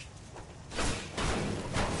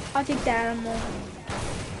 I'll take that animal.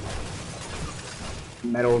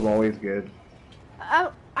 Metal is always good.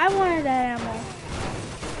 I wanted that ammo.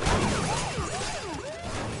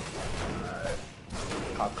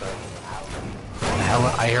 Cop car.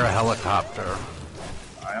 I hear a helicopter.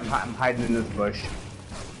 Alright, I'm hiding in this bush.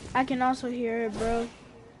 I can also hear it, bro.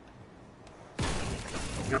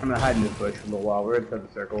 I'm gonna hide in this bush for a little while. We're inside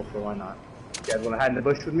the circle, so why not? You guys wanna hide in the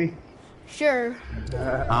bush with me? Sure.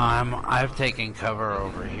 I've taken cover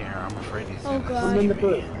over here. I'm afraid he's Oh, gonna God. I'm in the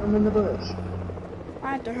bush. I'm in the bush.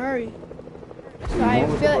 I have to hurry. So Dude, I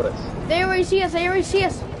over feel the like bush. they already see us. They already see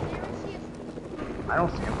us. I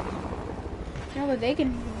don't see him. No,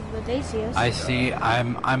 but they see us. I see.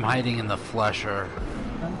 I'm hiding in the flesher.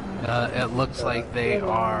 It looks like they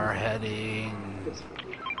are heading.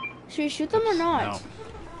 Should we shoot them or not?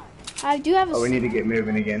 No, I do have a. Oh, we need to get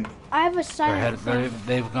moving again. I have a silent thing.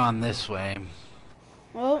 they've gone this way.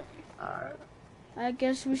 Well, Alright, I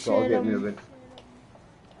guess we so I'll should. get moving.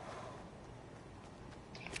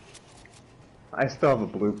 I still have a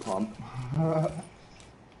blue pump.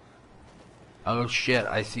 Oh shit!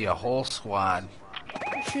 I see a whole squad.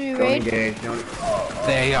 Should we Don't raid? engage. Don't. Oh,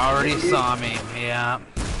 They already saw me. Yeah,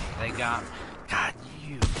 they got. God,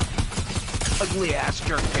 you ugly ass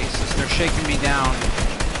jerk faces! They're shaking me down.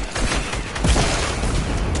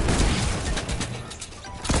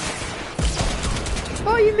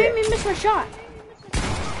 Oh, you made me miss my shot.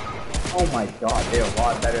 oh my god, they're a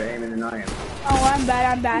lot better aiming than I am. Oh, I'm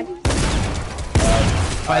bad. I'm bad.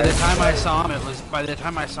 By the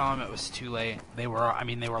time I saw him, it was too late. They were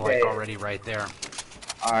like Yeah. already right there.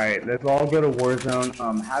 Alright, let's all go to Warzone.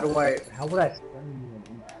 How would I?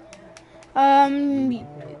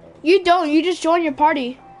 You don't. You just join your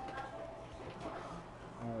party.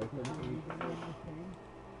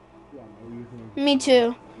 Me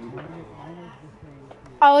too.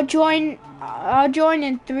 I'll join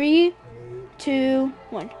in 3, 2,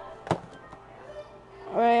 1.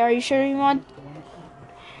 Alright, are you sure you want?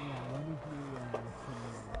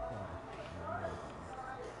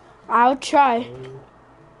 I'll try.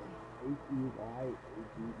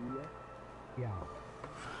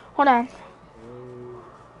 Hold on.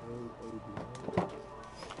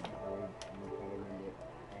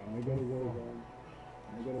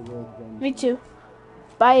 Me too.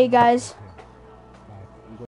 Bye, guys.